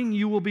working,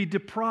 you will be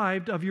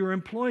deprived of your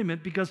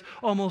employment because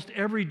almost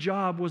every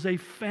job was a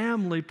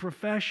family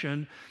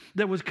profession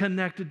that was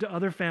connected to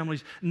other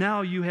families.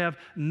 Now you have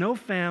no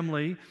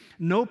family,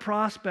 no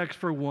prospects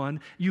for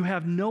one. You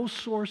have no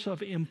source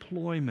of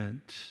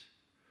employment.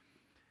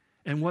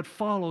 And what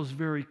follows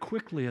very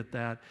quickly at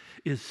that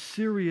is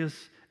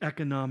serious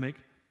economic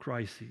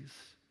crises.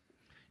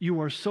 You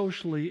are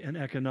socially and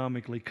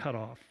economically cut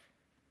off.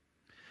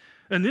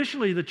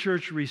 Initially, the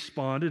church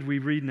responded, we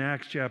read in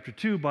Acts chapter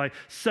 2, by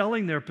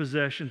selling their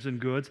possessions and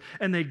goods,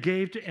 and they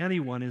gave to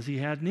anyone as he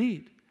had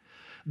need.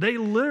 They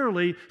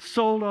literally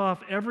sold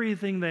off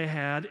everything they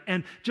had,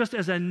 and just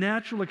as a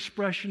natural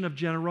expression of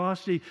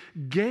generosity,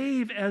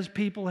 gave as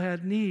people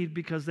had need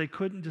because they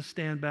couldn't just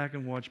stand back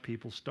and watch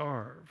people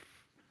starve.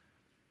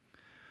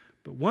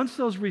 But once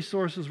those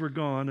resources were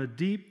gone, a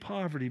deep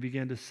poverty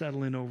began to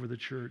settle in over the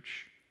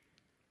church.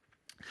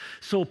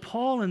 So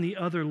Paul and the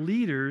other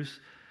leaders,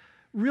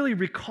 really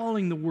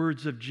recalling the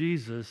words of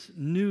Jesus,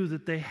 knew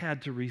that they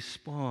had to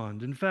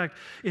respond. In fact,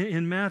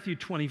 in Matthew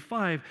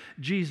 25,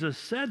 Jesus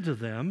said to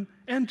them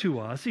and to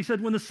us, he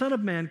said, when the Son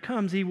of Man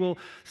comes, he will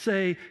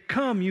say,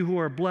 come, you who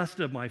are blessed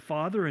of my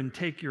Father, and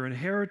take your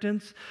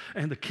inheritance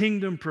and the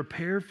kingdom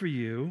prepared for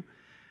you.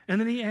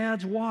 And then he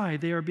adds why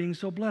they are being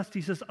so blessed.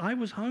 He says, I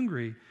was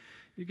hungry.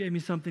 You gave me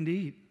something to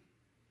eat.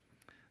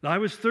 I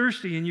was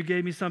thirsty, and you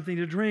gave me something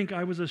to drink.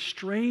 I was a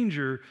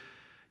stranger.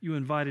 You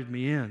invited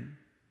me in.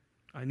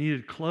 I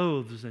needed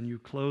clothes, and you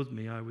clothed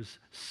me. I was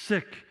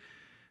sick,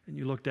 and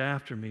you looked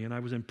after me. And I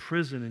was in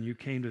prison, and you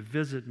came to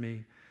visit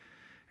me.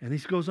 And he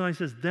goes on, he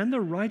says, then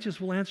the righteous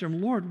will answer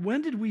him, Lord,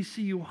 when did we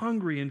see you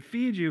hungry and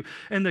feed you?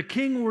 And the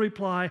king will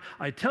reply,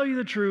 I tell you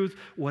the truth,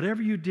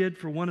 whatever you did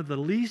for one of the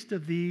least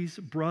of these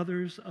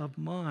brothers of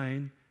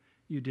mine,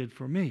 you did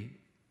for me.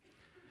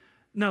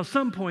 Now,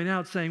 some point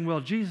out saying,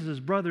 well,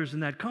 Jesus' brothers in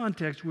that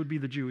context would be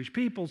the Jewish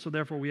people, so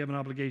therefore we have an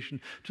obligation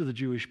to the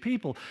Jewish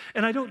people.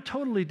 And I don't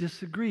totally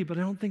disagree, but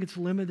I don't think it's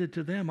limited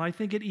to them. I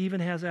think it even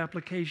has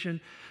application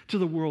to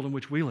the world in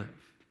which we live.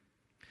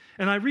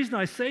 And the reason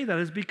I say that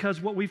is because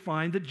what we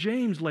find that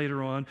James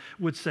later on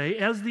would say,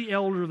 as the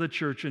elder of the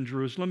church in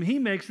Jerusalem, he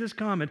makes this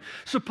comment,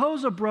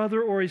 suppose a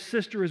brother or a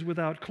sister is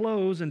without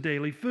clothes and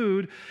daily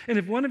food, and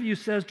if one of you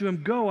says to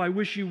him, go, I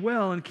wish you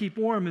well, and keep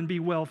warm and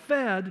be well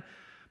fed,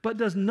 but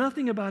does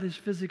nothing about his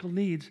physical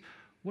needs,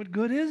 what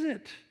good is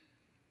it?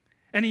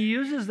 And he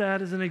uses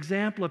that as an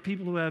example of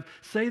people who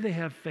say they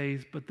have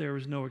faith, but there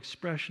is no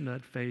expression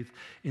of that faith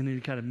in any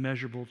kind of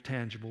measurable,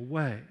 tangible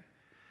way.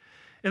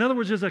 In other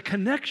words, there's a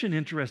connection,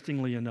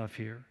 interestingly enough,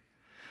 here,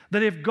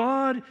 that if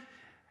God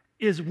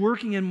is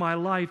working in my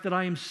life, that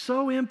I am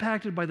so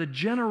impacted by the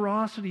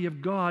generosity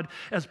of God,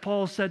 as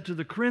Paul said to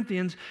the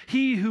Corinthians,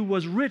 he who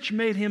was rich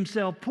made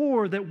himself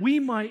poor that we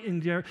might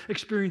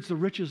experience the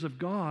riches of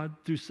God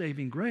through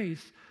saving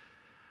grace.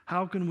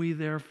 How can we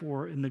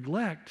therefore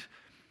neglect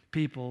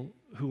people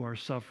who are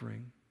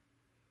suffering?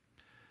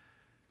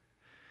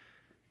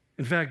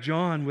 In fact,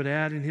 John would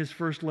add in his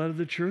first letter to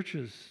the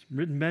churches,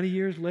 written many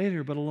years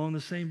later, but along the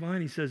same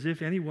line, he says,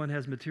 if anyone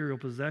has material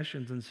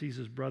possessions and sees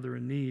his brother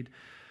in need,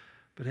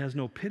 but has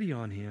no pity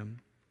on him,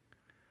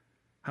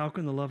 how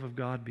can the love of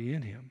God be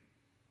in him?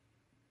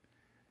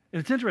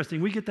 And it's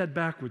interesting, we get that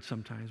backwards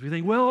sometimes. We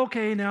think, well,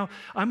 okay, now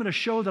I'm going to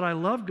show that I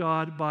love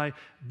God by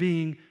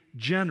being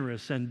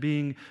generous and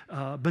being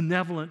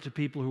benevolent to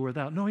people who are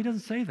without. No, he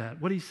doesn't say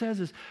that. What he says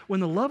is, when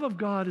the love of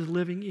God is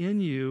living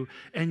in you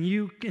and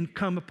you can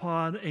come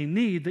upon a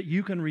need that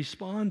you can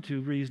respond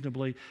to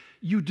reasonably,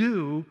 you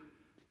do,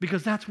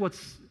 because that's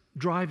what's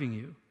driving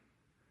you.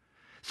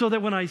 So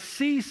that when I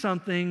see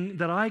something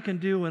that I can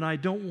do and I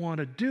don't want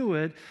to do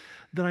it,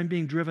 that I'm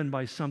being driven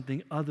by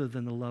something other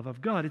than the love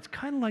of God. It's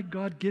kind of like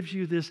God gives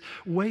you this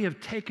way of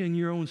taking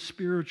your own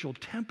spiritual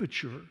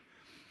temperature,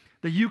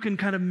 that you can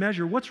kind of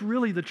measure what's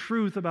really the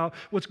truth about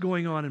what's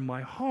going on in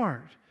my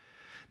heart.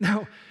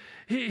 Now,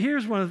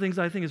 here's one of the things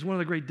I think is one of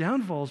the great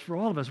downfalls for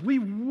all of us. We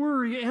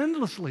worry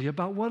endlessly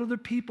about what other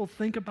people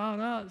think about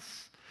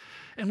us.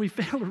 And we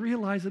fail to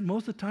realize that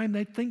most of the time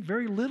they think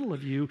very little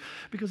of you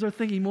because they're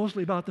thinking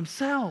mostly about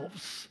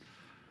themselves.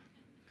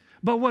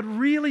 But what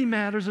really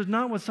matters is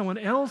not what someone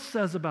else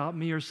says about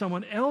me or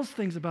someone else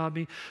thinks about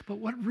me, but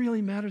what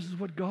really matters is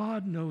what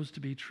God knows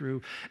to be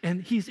true.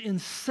 And he's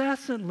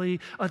incessantly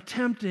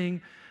attempting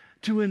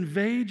to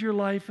invade your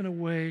life in a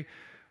way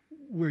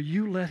where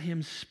you let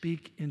him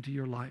speak into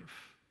your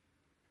life,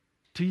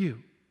 to you,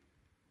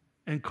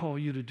 and call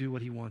you to do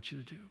what he wants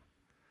you to do.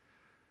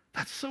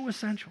 That's so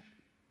essential.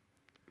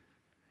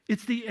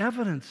 It's the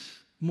evidence,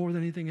 more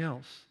than anything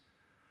else,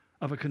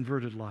 of a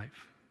converted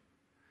life.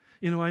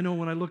 You know, I know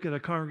when I look at a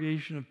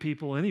congregation of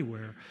people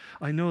anywhere,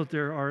 I know that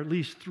there are at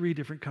least 3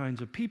 different kinds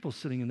of people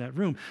sitting in that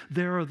room.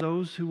 There are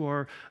those who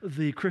are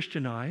the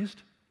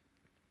Christianized,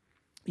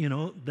 You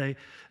know,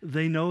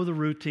 they know the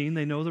routine,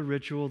 they know the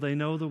ritual, they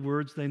know the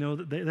words, they know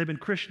that they've been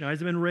Christianized,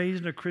 they've been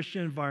raised in a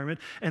Christian environment,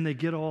 and they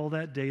get all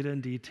that data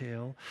and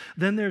detail.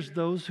 Then there's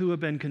those who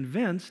have been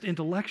convinced,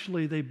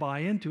 intellectually they buy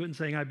into it and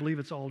saying, I believe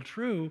it's all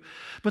true.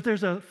 But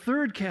there's a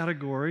third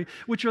category,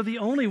 which are the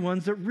only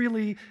ones that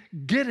really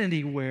get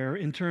anywhere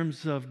in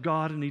terms of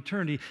God and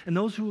eternity, and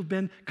those who have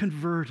been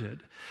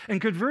converted.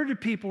 And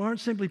converted people aren't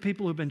simply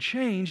people who have been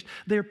changed,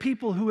 they're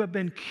people who have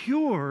been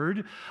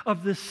cured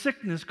of this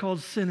sickness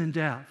called sin and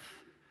death.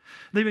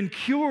 They've been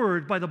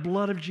cured by the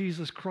blood of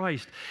Jesus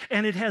Christ.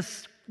 And it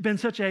has been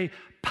such a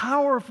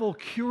powerful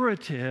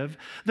curative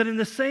that in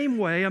the same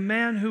way, a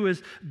man who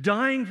is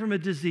dying from a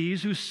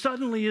disease, who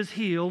suddenly is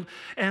healed,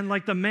 and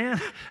like the man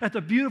at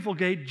the beautiful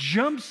gate,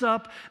 jumps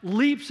up,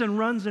 leaps and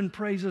runs and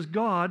praises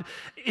God,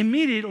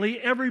 immediately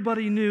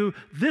everybody knew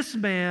this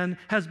man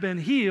has been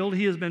healed,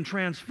 he has been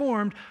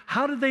transformed.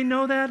 How did they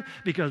know that?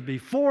 Because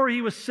before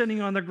he was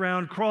sitting on the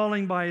ground,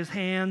 crawling by his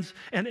hands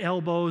and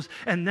elbows,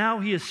 and now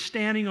he is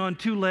standing on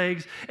two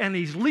legs, and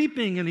he's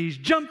leaping and he's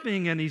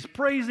jumping and he's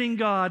praising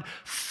God.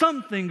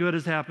 Something good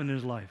has happened in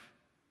his life.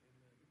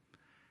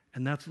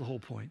 And that's the whole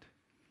point.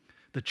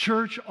 The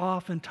church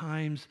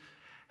oftentimes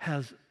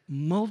has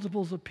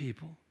multiples of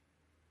people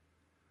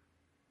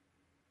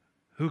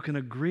who can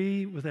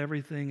agree with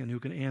everything and who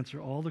can answer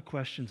all the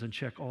questions and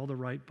check all the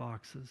right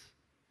boxes.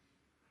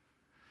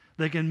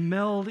 They can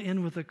meld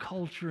in with the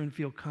culture and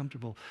feel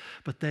comfortable,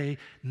 but they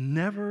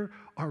never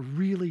are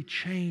really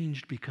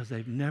changed because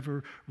they've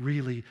never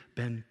really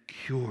been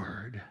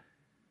cured.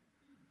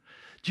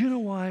 Do you know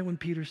why when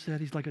Peter said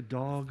he's like a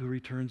dog who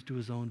returns to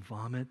his own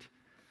vomit?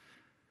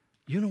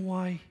 You know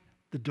why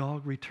the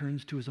dog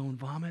returns to his own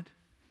vomit?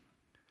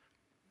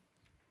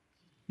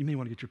 You may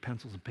want to get your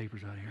pencils and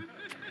papers out of here.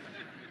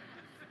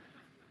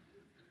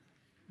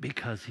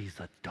 Because he's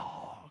a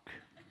dog.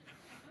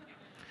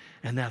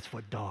 And that's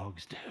what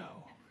dogs do.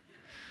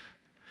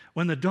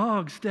 When the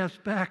dog steps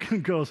back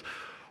and goes,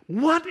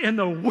 what in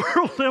the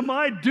world am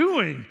I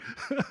doing?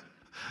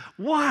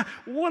 What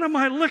am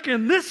I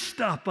looking this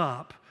stuff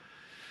up?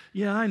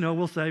 Yeah, I know,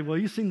 we'll say, well,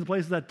 you've seen the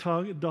places that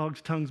dog's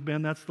tongue's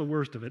been, that's the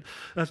worst of it.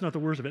 That's not the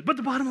worst of it. But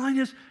the bottom line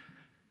is,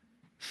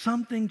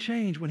 something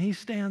changed when he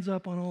stands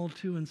up on all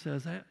two and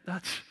says, I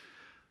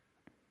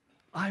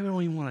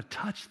don't even want to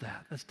touch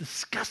that. That's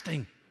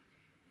disgusting.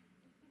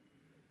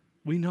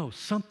 We know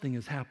something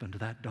has happened to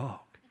that dog.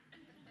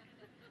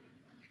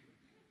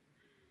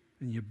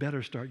 And you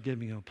better start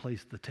giving him a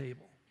place at the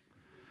table.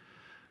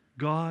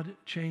 God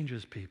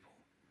changes people.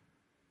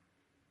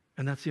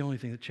 And that's the only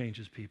thing that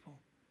changes people.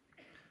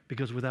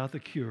 Because without the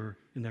cure,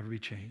 you'll never be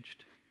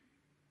changed.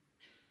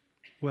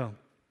 Well,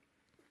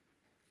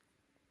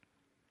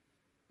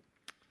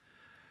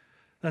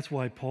 that's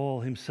why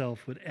Paul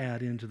himself would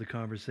add into the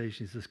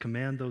conversation. He says,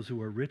 command those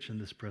who are rich in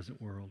this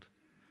present world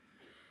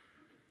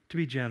to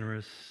be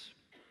generous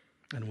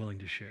and willing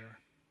to share.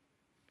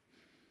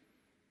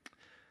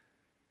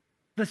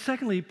 But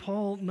secondly,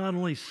 Paul not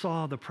only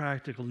saw the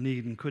practical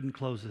need and couldn't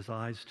close his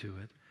eyes to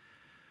it,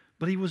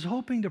 but he was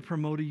hoping to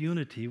promote a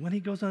unity when he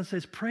goes on and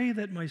says, pray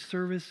that my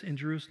service in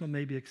Jerusalem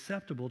may be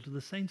acceptable to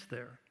the saints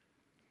there.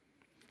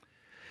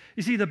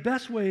 You see, the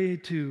best way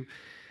to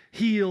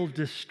heal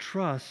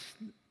distrust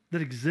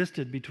that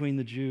existed between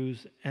the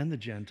Jews and the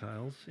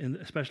Gentiles,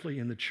 especially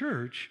in the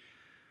church,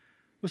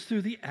 was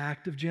through the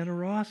act of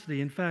generosity.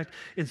 In fact,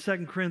 in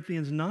 2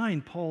 Corinthians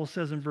 9, Paul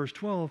says in verse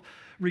 12,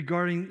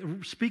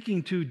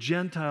 speaking to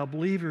Gentile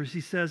believers,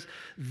 he says,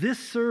 this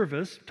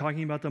service,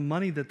 talking about the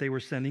money that they were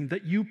sending,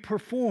 that you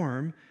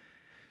perform,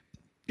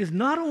 is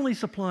not only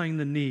supplying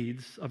the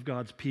needs of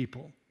God's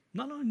people,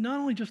 not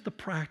only just the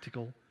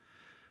practical,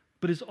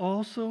 but is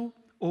also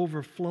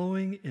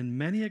overflowing in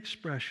many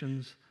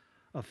expressions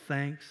of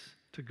thanks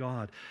to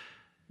God.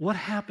 What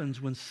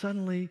happens when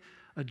suddenly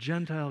a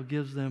Gentile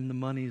gives them the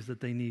monies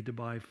that they need to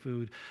buy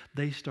food?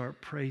 They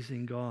start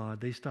praising God.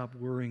 They stop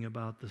worrying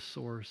about the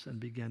source and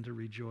begin to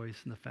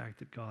rejoice in the fact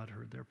that God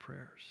heard their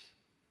prayers.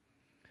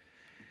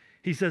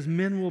 He says,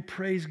 men will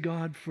praise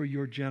God for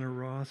your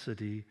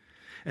generosity,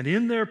 and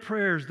in their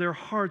prayers, their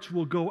hearts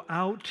will go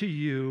out to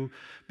you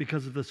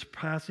because of the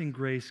surpassing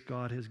grace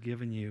God has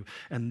given you.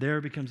 And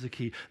there becomes the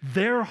key.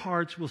 Their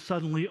hearts will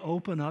suddenly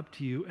open up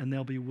to you, and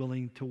they'll be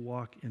willing to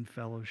walk in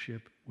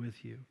fellowship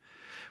with you.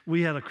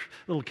 We had a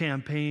little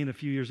campaign a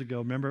few years ago,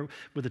 remember,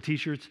 with the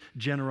t-shirts,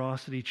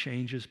 Generosity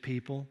Changes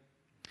People.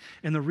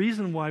 And the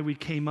reason why we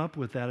came up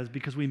with that is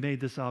because we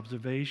made this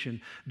observation: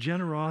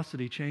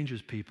 generosity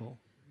changes people.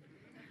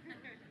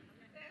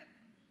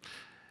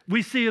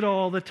 We see it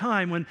all the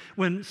time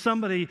when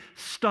somebody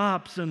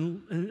stops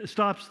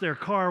their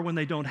car when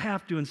they don't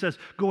have to and says,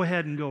 go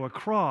ahead and go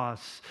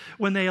across.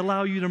 When they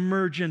allow you to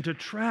merge into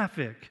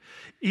traffic,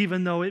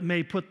 even though it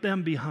may put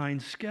them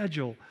behind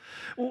schedule.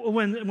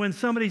 When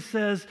somebody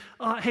says,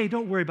 hey,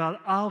 don't worry about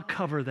it, I'll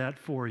cover that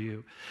for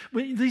you.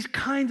 These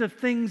kinds of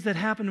things that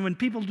happen when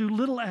people do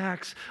little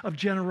acts of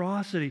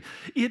generosity,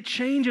 it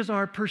changes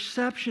our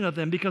perception of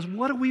them, because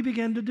what do we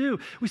begin to do?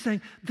 We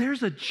say,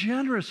 there's a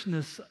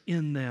generousness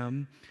in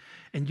them.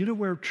 And you know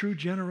where true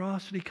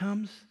generosity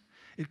comes?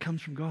 It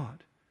comes from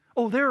God.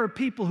 Oh, there are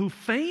people who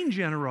feign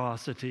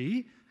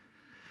generosity.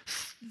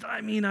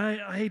 I mean,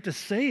 I hate to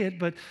say it,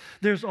 but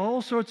there's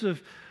all sorts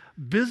of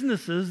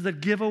businesses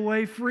that give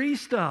away free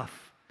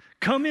stuff.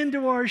 Come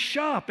into our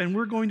shop and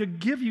we're going to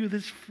give you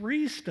this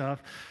free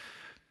stuff.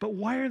 But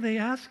why are they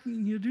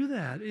asking you to do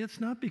that? It's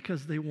not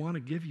because they want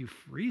to give you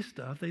free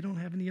stuff. They don't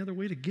have any other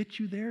way to get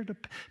you there to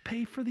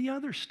pay for the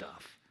other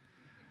stuff.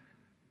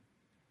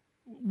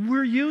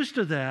 We're used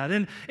to that,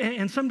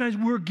 and sometimes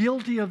we're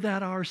guilty of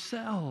that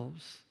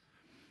ourselves.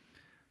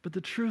 But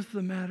the truth of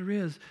the matter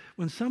is,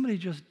 when somebody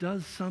just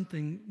does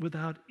something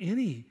without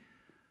any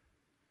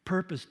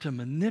purpose to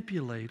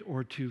manipulate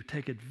or to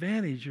take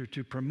advantage or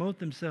to promote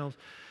themselves,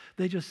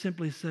 they just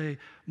simply say,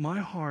 my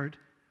heart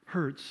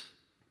hurts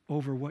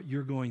over what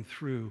you're going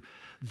through.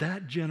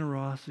 That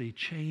generosity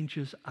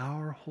changes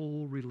our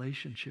whole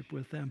relationship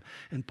with them.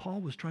 And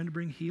Paul was trying to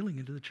bring healing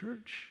into the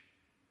church.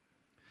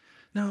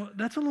 Now,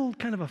 that's a little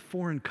kind of a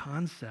foreign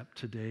concept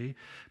today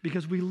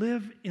because we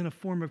live in a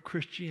form of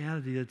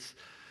Christianity that's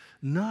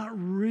not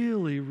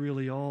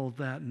really all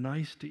that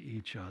nice to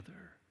each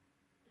other.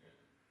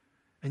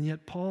 And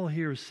yet Paul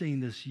here is seeing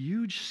this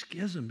huge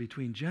schism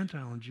between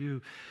Gentile and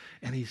Jew,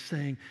 and he's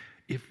saying,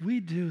 if we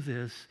do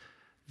this,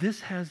 this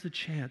has the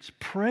chance.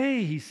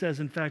 Pray, he says,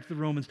 in fact, to the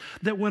Romans,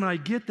 that when I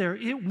get there,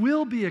 it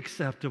will be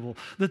acceptable,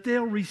 that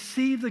they'll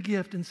receive the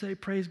gift and say,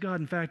 praise God.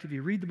 In fact, if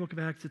you read the book of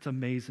Acts, it's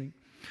amazing.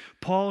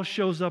 Paul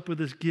shows up with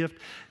this gift.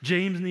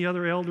 James and the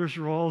other elders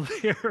are all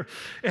there,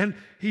 and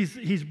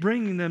he's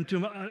bringing them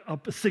to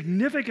a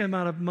significant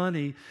amount of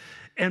money.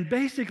 And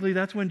basically,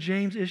 that's when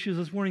James issues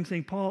this warning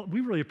saying, Paul,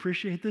 we really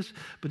appreciate this,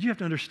 but you have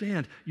to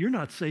understand, you're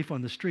not safe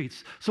on the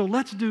streets. So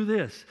let's do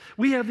this.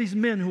 We have these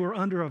men who are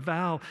under a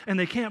vow, and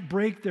they can't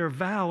break their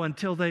vow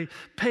until they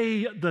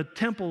pay the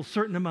temple a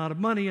certain amount of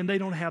money, and they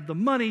don't have the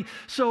money.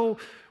 So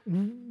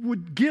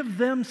would give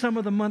them some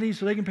of the money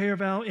so they can pay their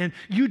vow, and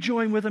you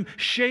join with them,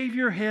 shave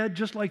your head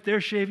just like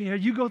they're shaving your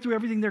head. You go through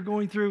everything they're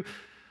going through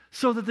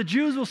so that the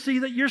Jews will see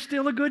that you're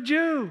still a good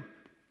Jew.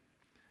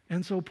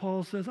 And so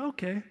Paul says,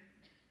 okay,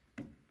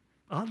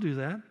 I'll do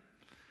that.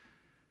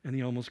 And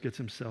he almost gets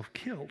himself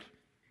killed.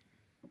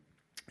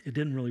 It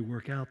didn't really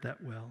work out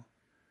that well.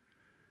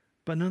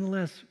 But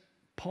nonetheless,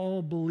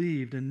 Paul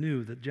believed and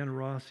knew that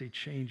generosity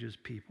changes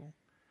people.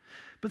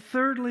 But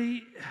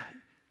thirdly,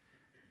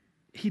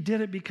 he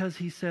did it because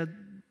he said,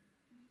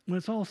 when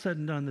it's all said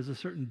and done, there's a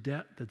certain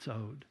debt that's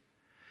owed.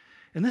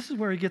 And this is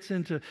where he gets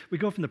into, we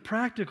go from the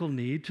practical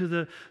need to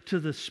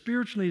the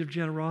spiritual need of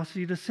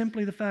generosity to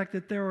simply the fact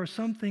that there are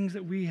some things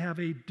that we have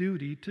a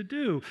duty to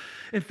do.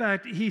 In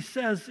fact, he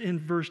says in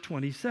verse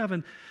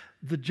 27,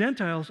 the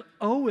Gentiles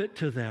owe it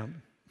to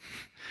them.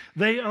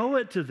 They owe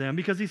it to them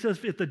because he says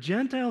if the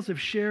Gentiles have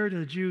shared in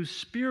the Jews'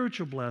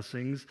 spiritual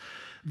blessings,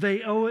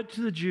 they owe it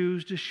to the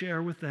Jews to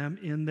share with them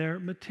in their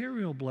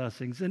material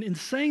blessings. And in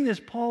saying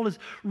this, Paul is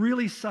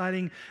really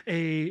citing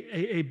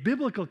a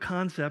biblical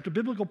concept, a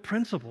biblical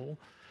principle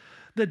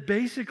that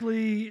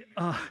basically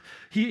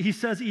he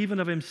says even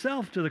of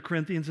himself to the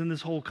Corinthians in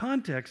this whole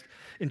context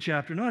in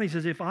chapter 9. He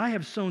says, if I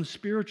have sown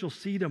spiritual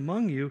seed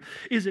among you,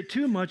 is it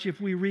too much if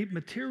we reap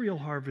material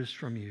harvest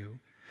from you?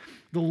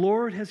 The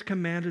Lord has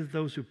commanded that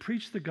those who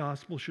preach the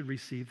gospel should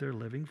receive their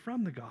living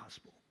from the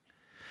gospel.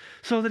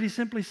 So that he's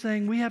simply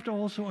saying we have to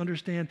also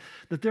understand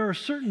that there are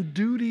certain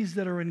duties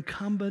that are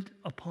incumbent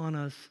upon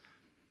us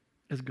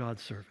as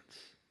God's servants.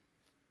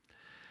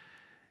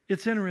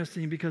 It's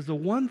interesting because the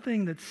one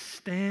thing that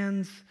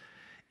stands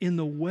in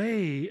the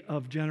way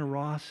of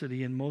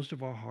generosity in most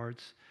of our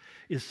hearts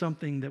is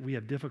something that we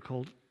have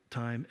difficult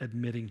time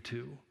admitting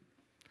to,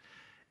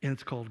 and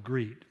it's called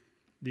greed.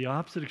 The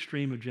opposite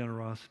extreme of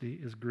generosity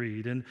is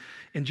greed. And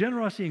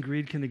generosity and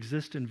greed can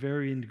exist in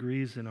varying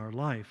degrees in our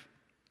life.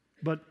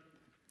 But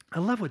I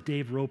love what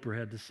Dave Roper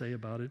had to say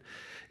about it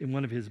in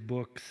one of his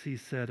books. He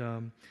said,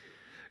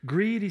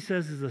 greed, he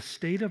says, is a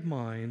state of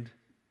mind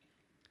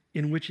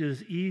in which it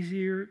is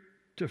easier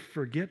to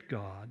forget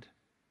God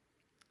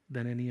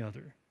than any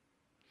other.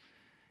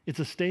 It's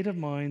a state of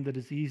mind that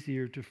is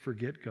easier to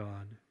forget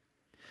God.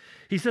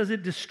 He says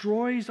it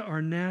destroys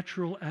our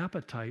natural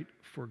appetite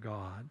for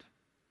God.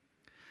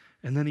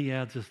 And then he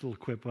adds this little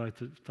quip I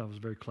thought was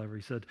very clever.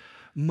 He said,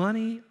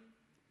 money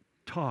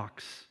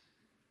talks,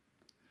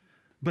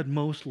 but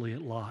mostly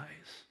it lies.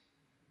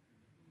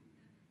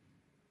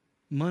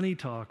 Money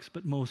talks,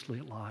 but mostly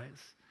it lies.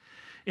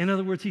 In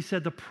other words, he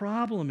said the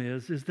problem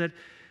is that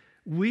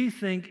we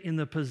think in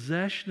the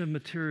possession of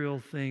material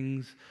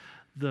things,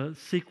 the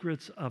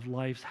secrets of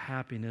life's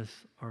happiness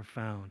are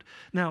found.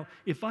 Now,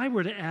 if I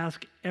were to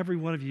ask every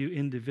one of you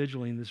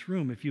individually in this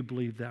room if you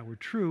believe that were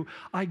true,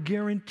 I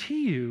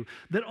guarantee you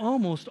that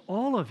almost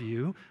all of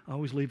you, I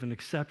always leave an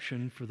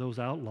exception for those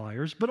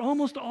outliers, but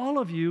almost all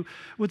of you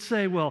would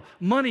say, well,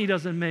 money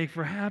doesn't make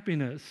for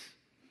happiness.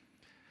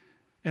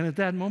 And at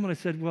that moment I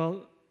said,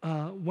 well,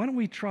 why don't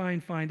we try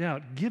and find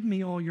out? Give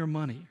me all your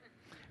money,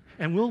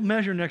 and we'll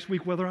measure next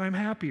week whether I'm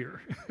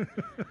happier.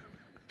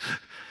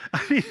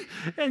 I mean,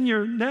 and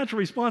your natural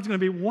response is going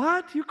to be,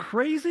 what? You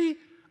crazy?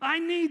 I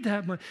need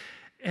that money.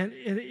 And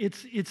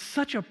it's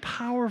such a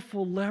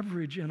powerful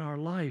leverage in our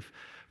life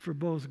for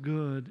both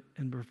good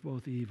and for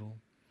both evil.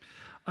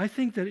 I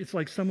think that it's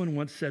like someone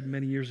once said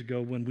many years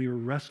ago when we were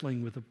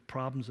wrestling with the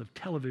problems of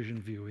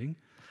television viewing,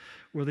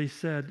 where they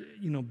said,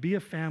 be a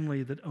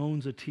family that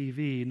owns a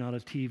TV, not a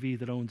TV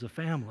that owns a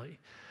family.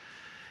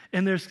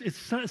 And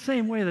it's the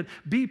same way that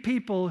be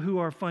people who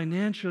are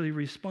financially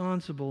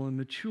responsible and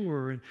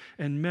mature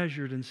and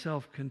measured and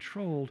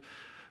self-controlled,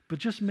 but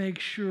just make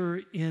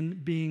sure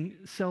in being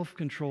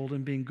self-controlled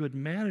and being good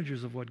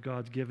managers of what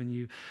God's given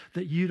you,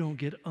 that you don't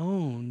get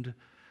owned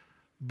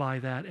by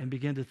that and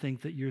begin to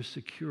think that your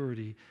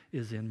security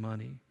is in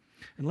money.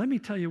 And let me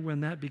tell you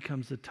when that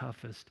becomes the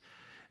toughest,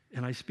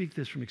 and I speak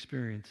this from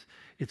experience,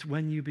 it's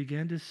when you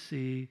begin to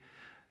see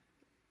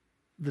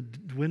the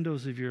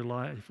windows of your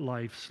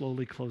life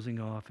slowly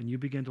closing off and you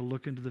begin to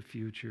look into the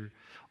future.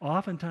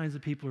 Oftentimes the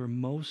people who are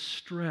most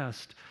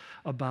stressed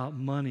about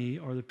money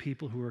are the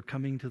people who are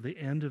coming to the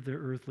end of their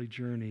earthly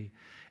journey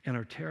and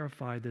are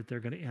terrified that they're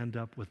going to end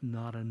up with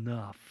not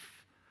enough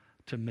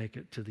to make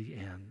it to the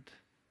end.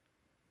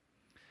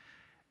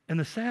 And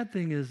the sad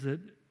thing is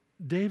that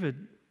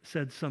David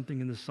said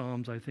something in the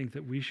Psalms I think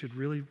that we should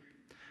really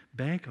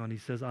bank on. He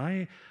says,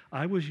 I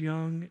was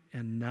young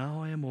and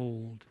now I am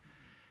old,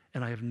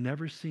 and I have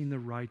never seen the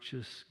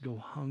righteous go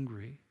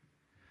hungry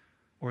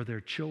or their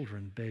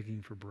children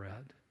begging for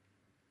bread.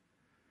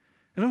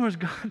 In other words,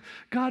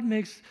 God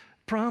makes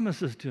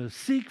promises to us.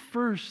 Seek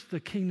first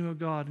the kingdom of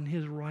God and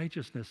his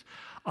righteousness.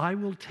 I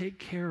will take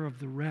care of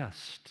the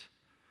rest.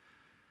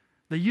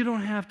 That you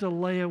don't have to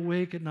lay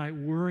awake at night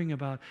worrying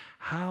about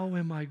how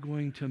am I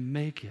going to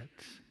make it?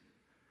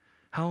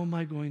 How am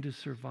I going to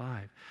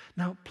survive?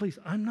 Now, please,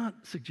 I'm not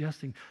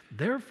suggesting,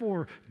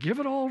 therefore, give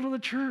it all to the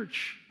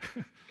church.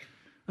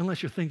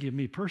 Unless you're thinking of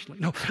me personally.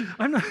 No,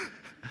 I'm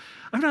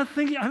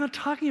not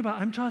talking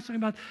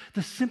about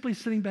the simply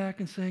sitting back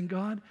and saying,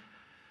 God,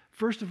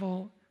 first of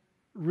all,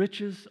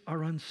 riches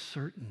are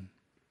uncertain.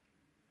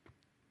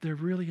 They're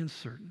really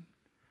uncertain.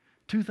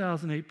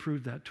 2008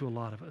 proved that to a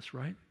lot of us,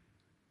 right?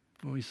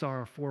 When we saw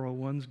our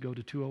 401s go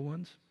to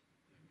 201s,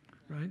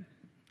 right?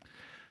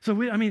 So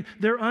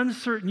they're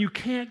uncertain. You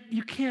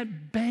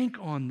can't bank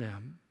on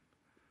them.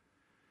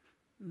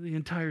 The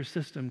entire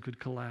system could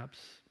collapse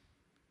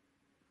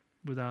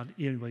without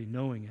anybody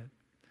knowing it.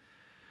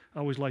 I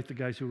always like the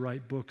guys who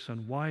write books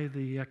on why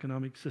the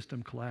economic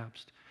system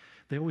collapsed.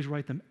 They always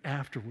write them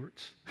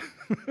afterwards.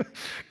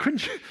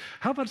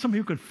 How about somebody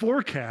who can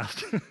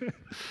forecast?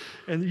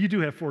 And you do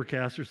have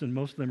forecasters, and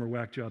most of them are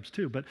whack jobs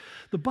too. But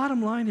the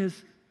bottom line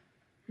is,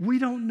 we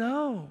don't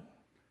know.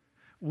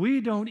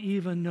 We don't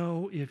even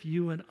know if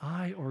you and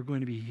I are going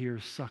to be here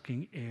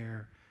sucking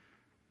air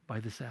by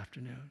this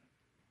afternoon.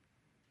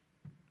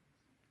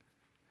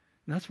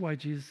 And that's why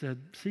Jesus said,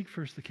 seek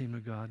first the kingdom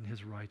of God and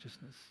his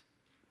righteousness.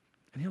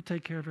 And he'll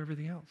take care of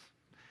everything else.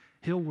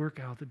 He'll work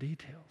out the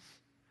details.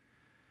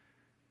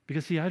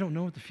 Because, see, I don't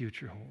know what the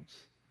future holds.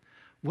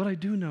 What I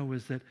do know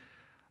is that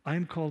I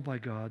am called by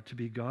God to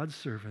be God's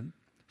servant,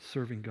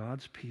 serving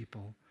God's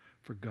people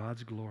for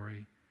God's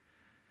glory.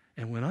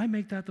 And when I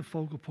make that the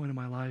focal point of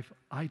my life,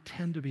 I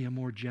tend to be a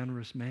more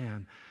generous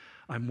man.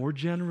 I'm more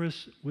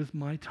generous with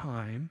my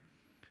time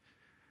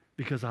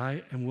because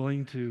I am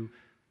willing to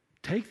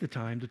take the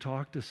time to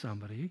talk to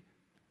somebody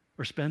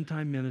or spend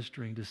time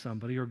ministering to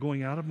somebody or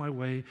going out of my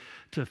way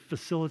to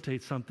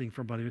facilitate something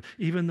for somebody.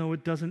 Even though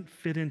it doesn't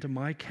fit into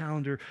my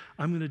calendar,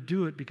 I'm going to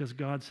do it because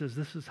God says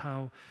this is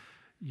how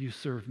you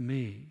serve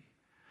me.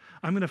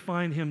 I'm going to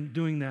find him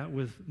doing that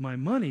with my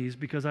monies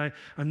because I'm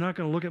not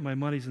going to look at my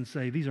monies and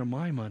say, these are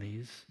my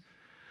monies.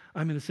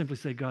 I'm going to simply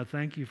say, God,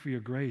 thank you for your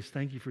grace.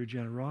 Thank you for your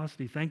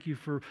generosity. Thank you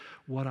for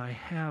what I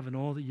have and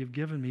all that you've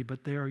given me,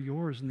 but they are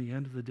yours in the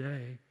end of the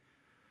day.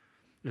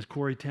 As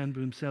Corrie ten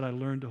Boom said, I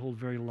learned to hold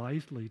very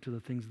lightly to the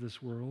things of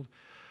this world,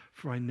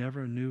 for I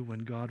never knew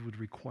when God would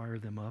require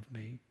them of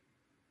me.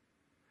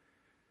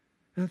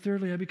 And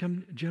thirdly, I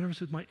become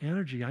generous with my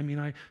energy.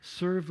 I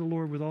serve the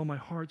Lord with all my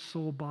heart,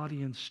 soul,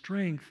 body, and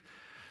strength.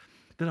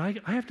 That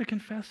I have to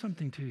confess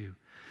something to you.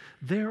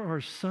 There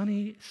are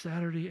sunny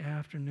Saturday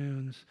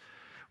afternoons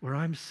where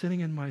I'm sitting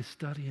in my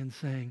study and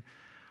saying,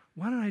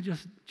 why don't I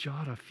just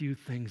jot a few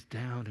things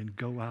down and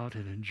go out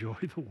and enjoy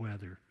the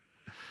weather?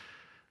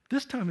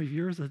 This time of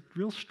year is a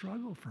real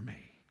struggle for me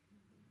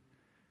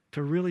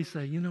to really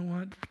say, you know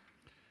what?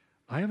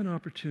 I have an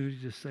opportunity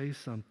to say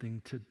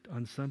something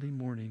on Sunday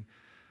morning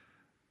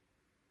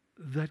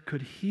that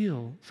could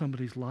heal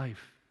somebody's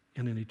life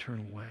in an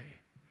eternal way.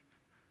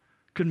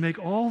 Could make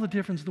all the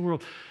difference in the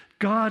world.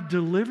 God,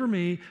 deliver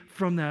me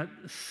from that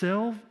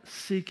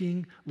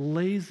self-seeking,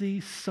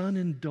 lazy,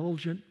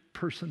 sun-indulgent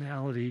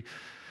personality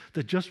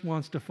that just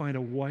wants to find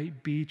a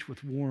white beach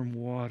with warm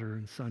water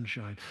and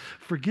sunshine.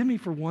 Forgive me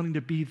for wanting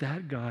to be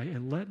that guy,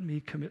 and let me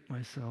commit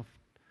myself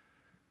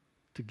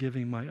to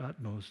giving my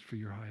utmost for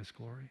your highest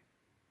glory.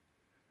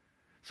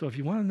 So if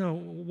you want to know,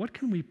 what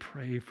can we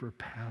pray for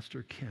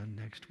Pastor Ken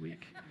next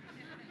week?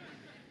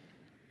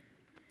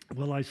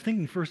 Well, I was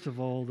thinking, first of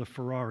all, the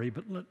Ferrari,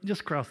 but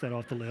just cross that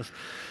off the list.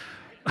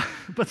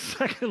 But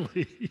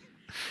secondly,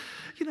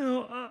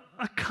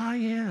 a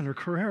Cayenne or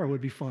Carrera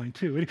would be fine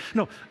too.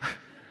 No.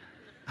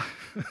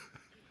 In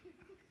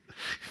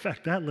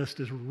fact, that list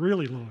is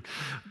really long.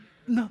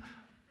 No,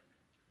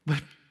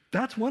 but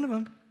that's one of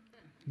them.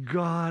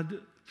 God,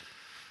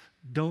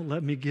 don't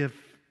let me give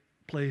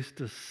place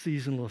to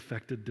seasonal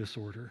affective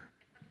disorder,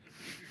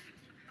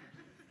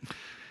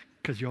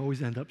 because you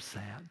always end up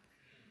sad.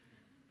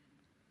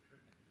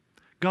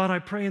 God, I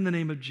pray in the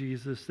name of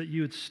Jesus that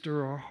you would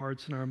stir our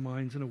hearts and our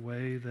minds in a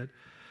way that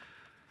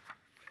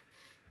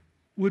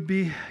would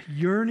be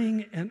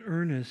yearning and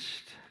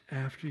earnest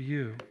after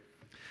you.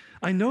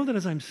 I know that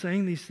as I'm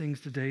saying these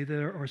things today,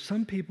 there are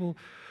some people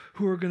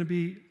who are going to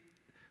be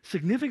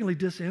significantly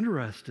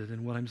disinterested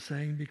in what I'm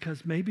saying,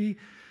 because maybe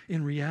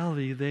in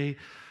reality they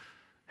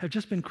have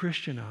just been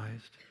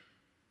Christianized.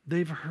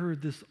 They've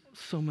heard this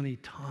so many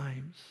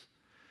times.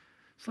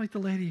 It's like the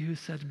lady who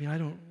said to me, I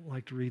don't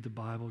like to read the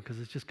Bible because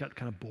it's just got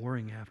kind of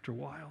boring after a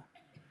while.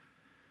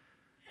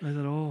 And I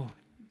thought, oh,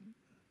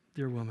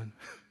 dear woman,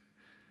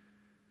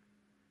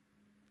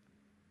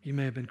 you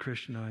may have been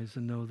Christianized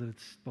and know that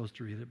it's supposed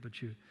to read it,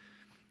 but you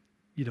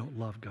don't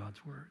love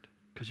God's word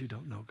because you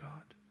don't know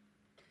God.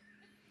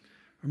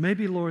 Or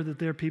maybe, Lord, that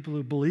there are people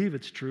who believe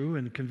it's true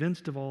and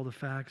convinced of all the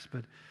facts,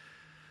 but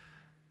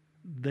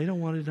they don't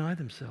want to deny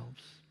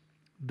themselves.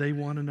 They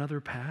want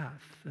another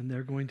path, and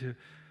they're going to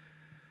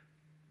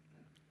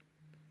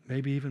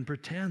maybe even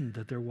pretend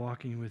that they're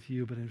walking with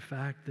you, but in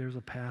fact, there's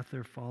a path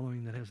they're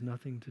following that has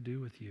nothing to do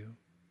with you.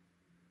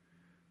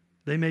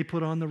 They may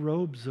put on the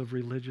robes of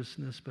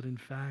religiousness, but in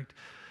fact,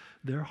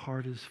 their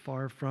heart is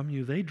far from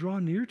you. They draw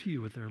near to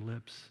you with their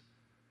lips.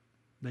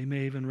 They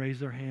may even raise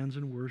their hands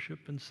in worship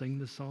and sing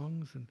the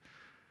songs,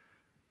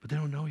 but they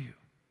don't know you.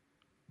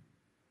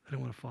 They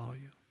don't want to follow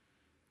you.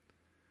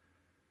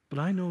 But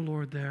I know,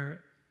 Lord,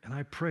 there, and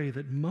I pray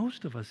that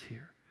most of us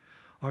here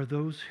are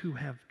those who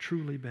have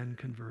truly been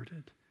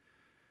converted.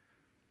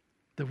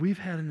 That we've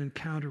had an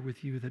encounter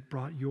with you that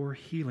brought your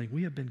healing.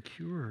 We have been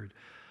cured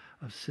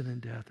of sin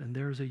and death, and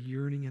there's a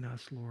yearning in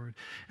us, Lord.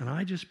 And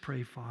I just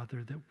pray,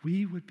 Father, that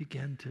we would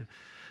begin to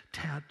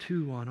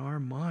tattoo on our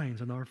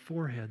minds and our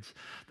foreheads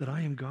that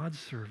I am God's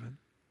servant,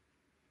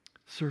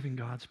 serving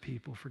God's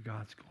people for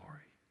God's glory.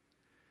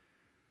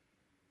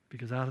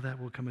 Because out of that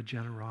will come a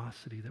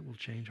generosity that will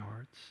change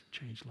hearts,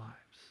 change lives.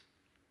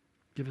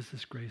 Give us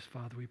this grace,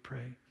 Father, we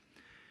pray.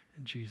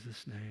 In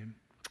Jesus' name,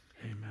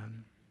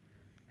 amen.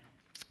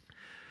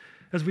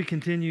 As we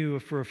continue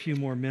for a few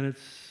more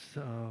minutes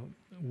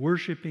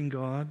worshiping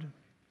God,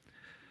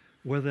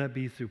 whether that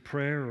be through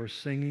prayer or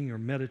singing or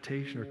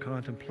meditation or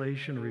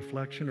contemplation or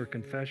reflection or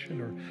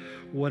confession or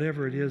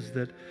whatever it is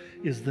that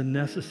is the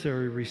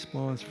necessary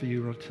response for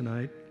you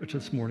tonight or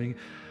this morning,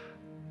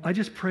 I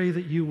just pray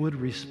that you would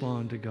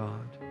respond to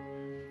God.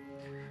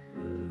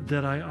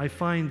 That I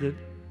find that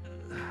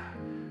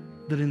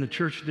in the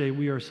church today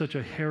we are such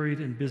a harried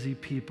and busy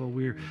people.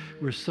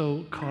 We're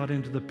so caught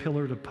into the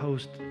pillar to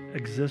post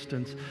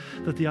existence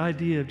that the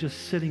idea of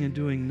just sitting and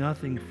doing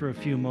nothing for a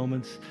few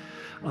moments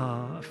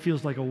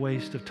feels like a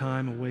waste of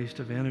time, a waste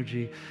of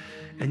energy.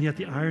 And yet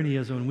the irony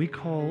is when we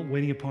call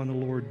waiting upon the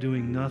Lord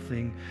doing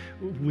nothing,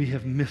 we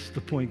have missed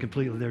the point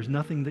completely. There's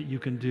nothing that you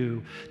can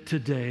do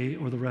today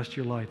or the rest of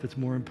your life that's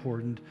more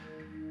important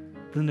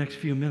than the next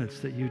few minutes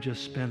that you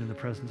just spend in the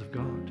presence of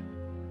God.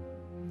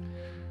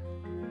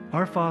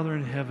 Our Father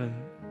in heaven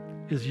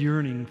is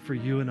yearning for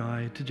you and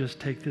I to just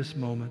take this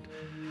moment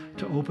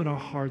to open our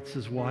hearts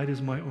as wide as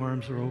my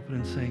arms are open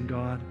and saying,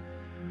 God,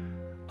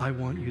 I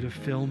want you to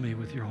fill me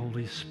with your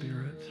Holy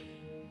Spirit.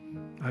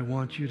 I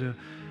want you to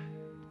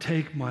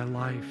take my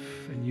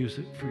life and use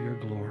it for your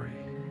glory.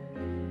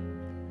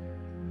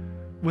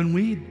 When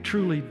we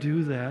truly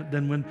do that,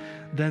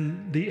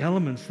 then the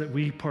elements that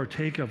we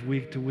partake of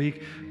week to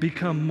week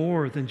become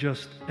more than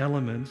just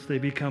elements. They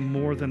become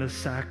more than a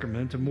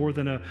sacrament, and more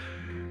than a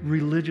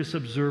religious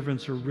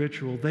observance or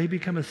ritual. They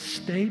become a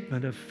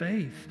statement of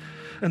faith,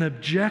 an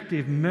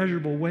objective,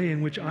 measurable way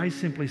in which I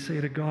simply say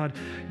to God,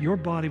 your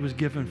body was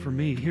given for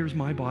me. Here's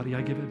my body.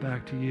 I give it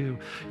back to you.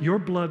 Your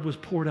blood was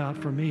poured out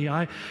for me.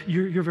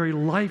 Your very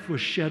life was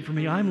shed for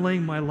me. I'm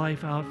laying my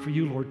life out for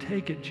you, Lord.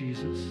 Take it,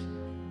 Jesus.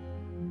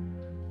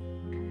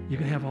 You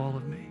can have all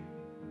of me.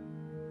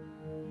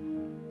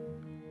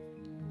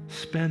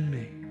 Spend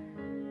me.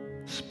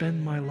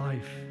 Spend my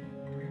life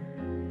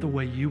the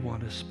way you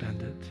want to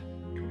spend it,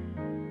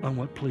 on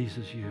what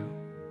pleases you.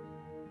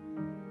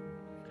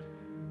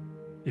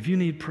 If you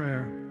need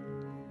prayer,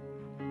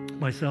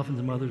 myself and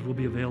some others will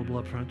be available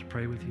up front to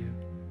pray with you.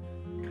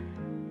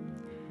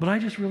 But I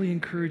just really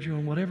encourage you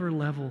on whatever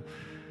level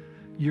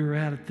you're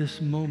at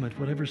this moment,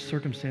 whatever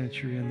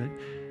circumstance you're in,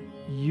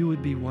 that you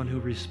would be one who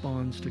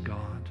responds to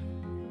God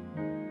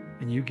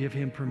and you give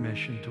him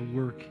permission to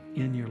work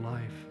in your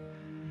life.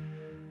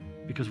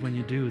 Because when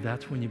you do,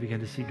 that's when you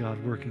begin to see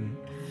God working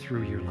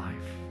through your life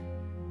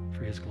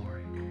for his glory.